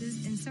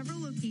courses in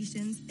several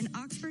locations in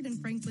Oxford and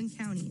Franklin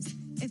counties.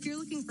 If you're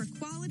looking for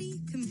quality,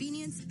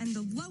 convenience, and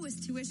the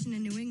lowest tuition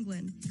in New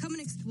England, come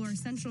and explore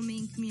Central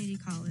Maine Community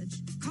College.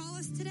 Call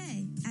us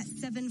today at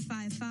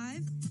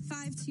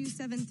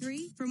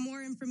 755-5273. For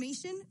more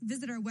information,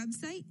 visit our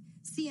website,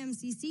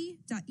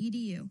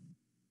 cmcc.edu.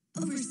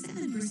 Over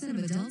 7%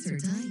 of adults are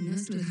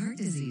diagnosed with heart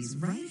disease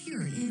right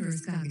here in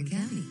Androscoggin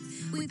County.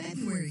 With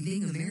February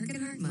being American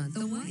Heart Month,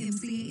 the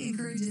YMCA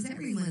encourages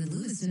everyone in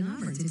Lewiston,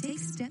 Auburn to take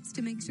steps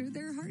to make sure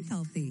they're heart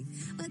healthy.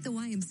 Let the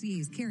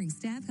YMCA's caring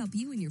staff help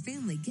you and your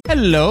family get...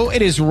 Hello,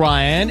 it is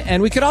Ryan,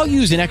 and we could all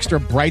use an extra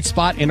bright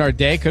spot in our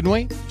day, couldn't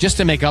we? Just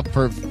to make up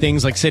for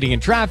things like sitting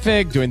in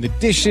traffic, doing the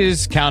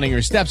dishes, counting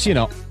your steps, you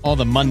know, all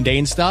the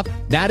mundane stuff.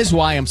 That is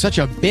why I'm such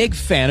a big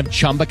fan of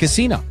Chumba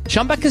Casino.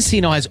 Chumba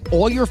Casino has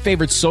all your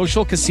favorite social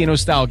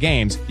casino-style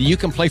games that you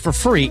can play for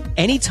free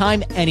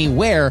anytime,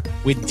 anywhere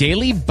with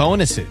daily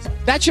bonuses.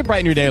 That should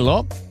brighten your day a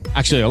little.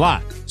 Actually, a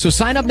lot. So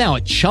sign up now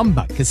at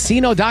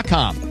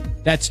ChumbaCasino.com.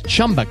 That's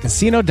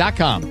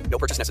ChumbaCasino.com. No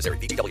purchase necessary.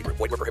 VGW Group.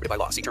 Void where prohibited by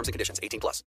law. See terms and conditions. 18+.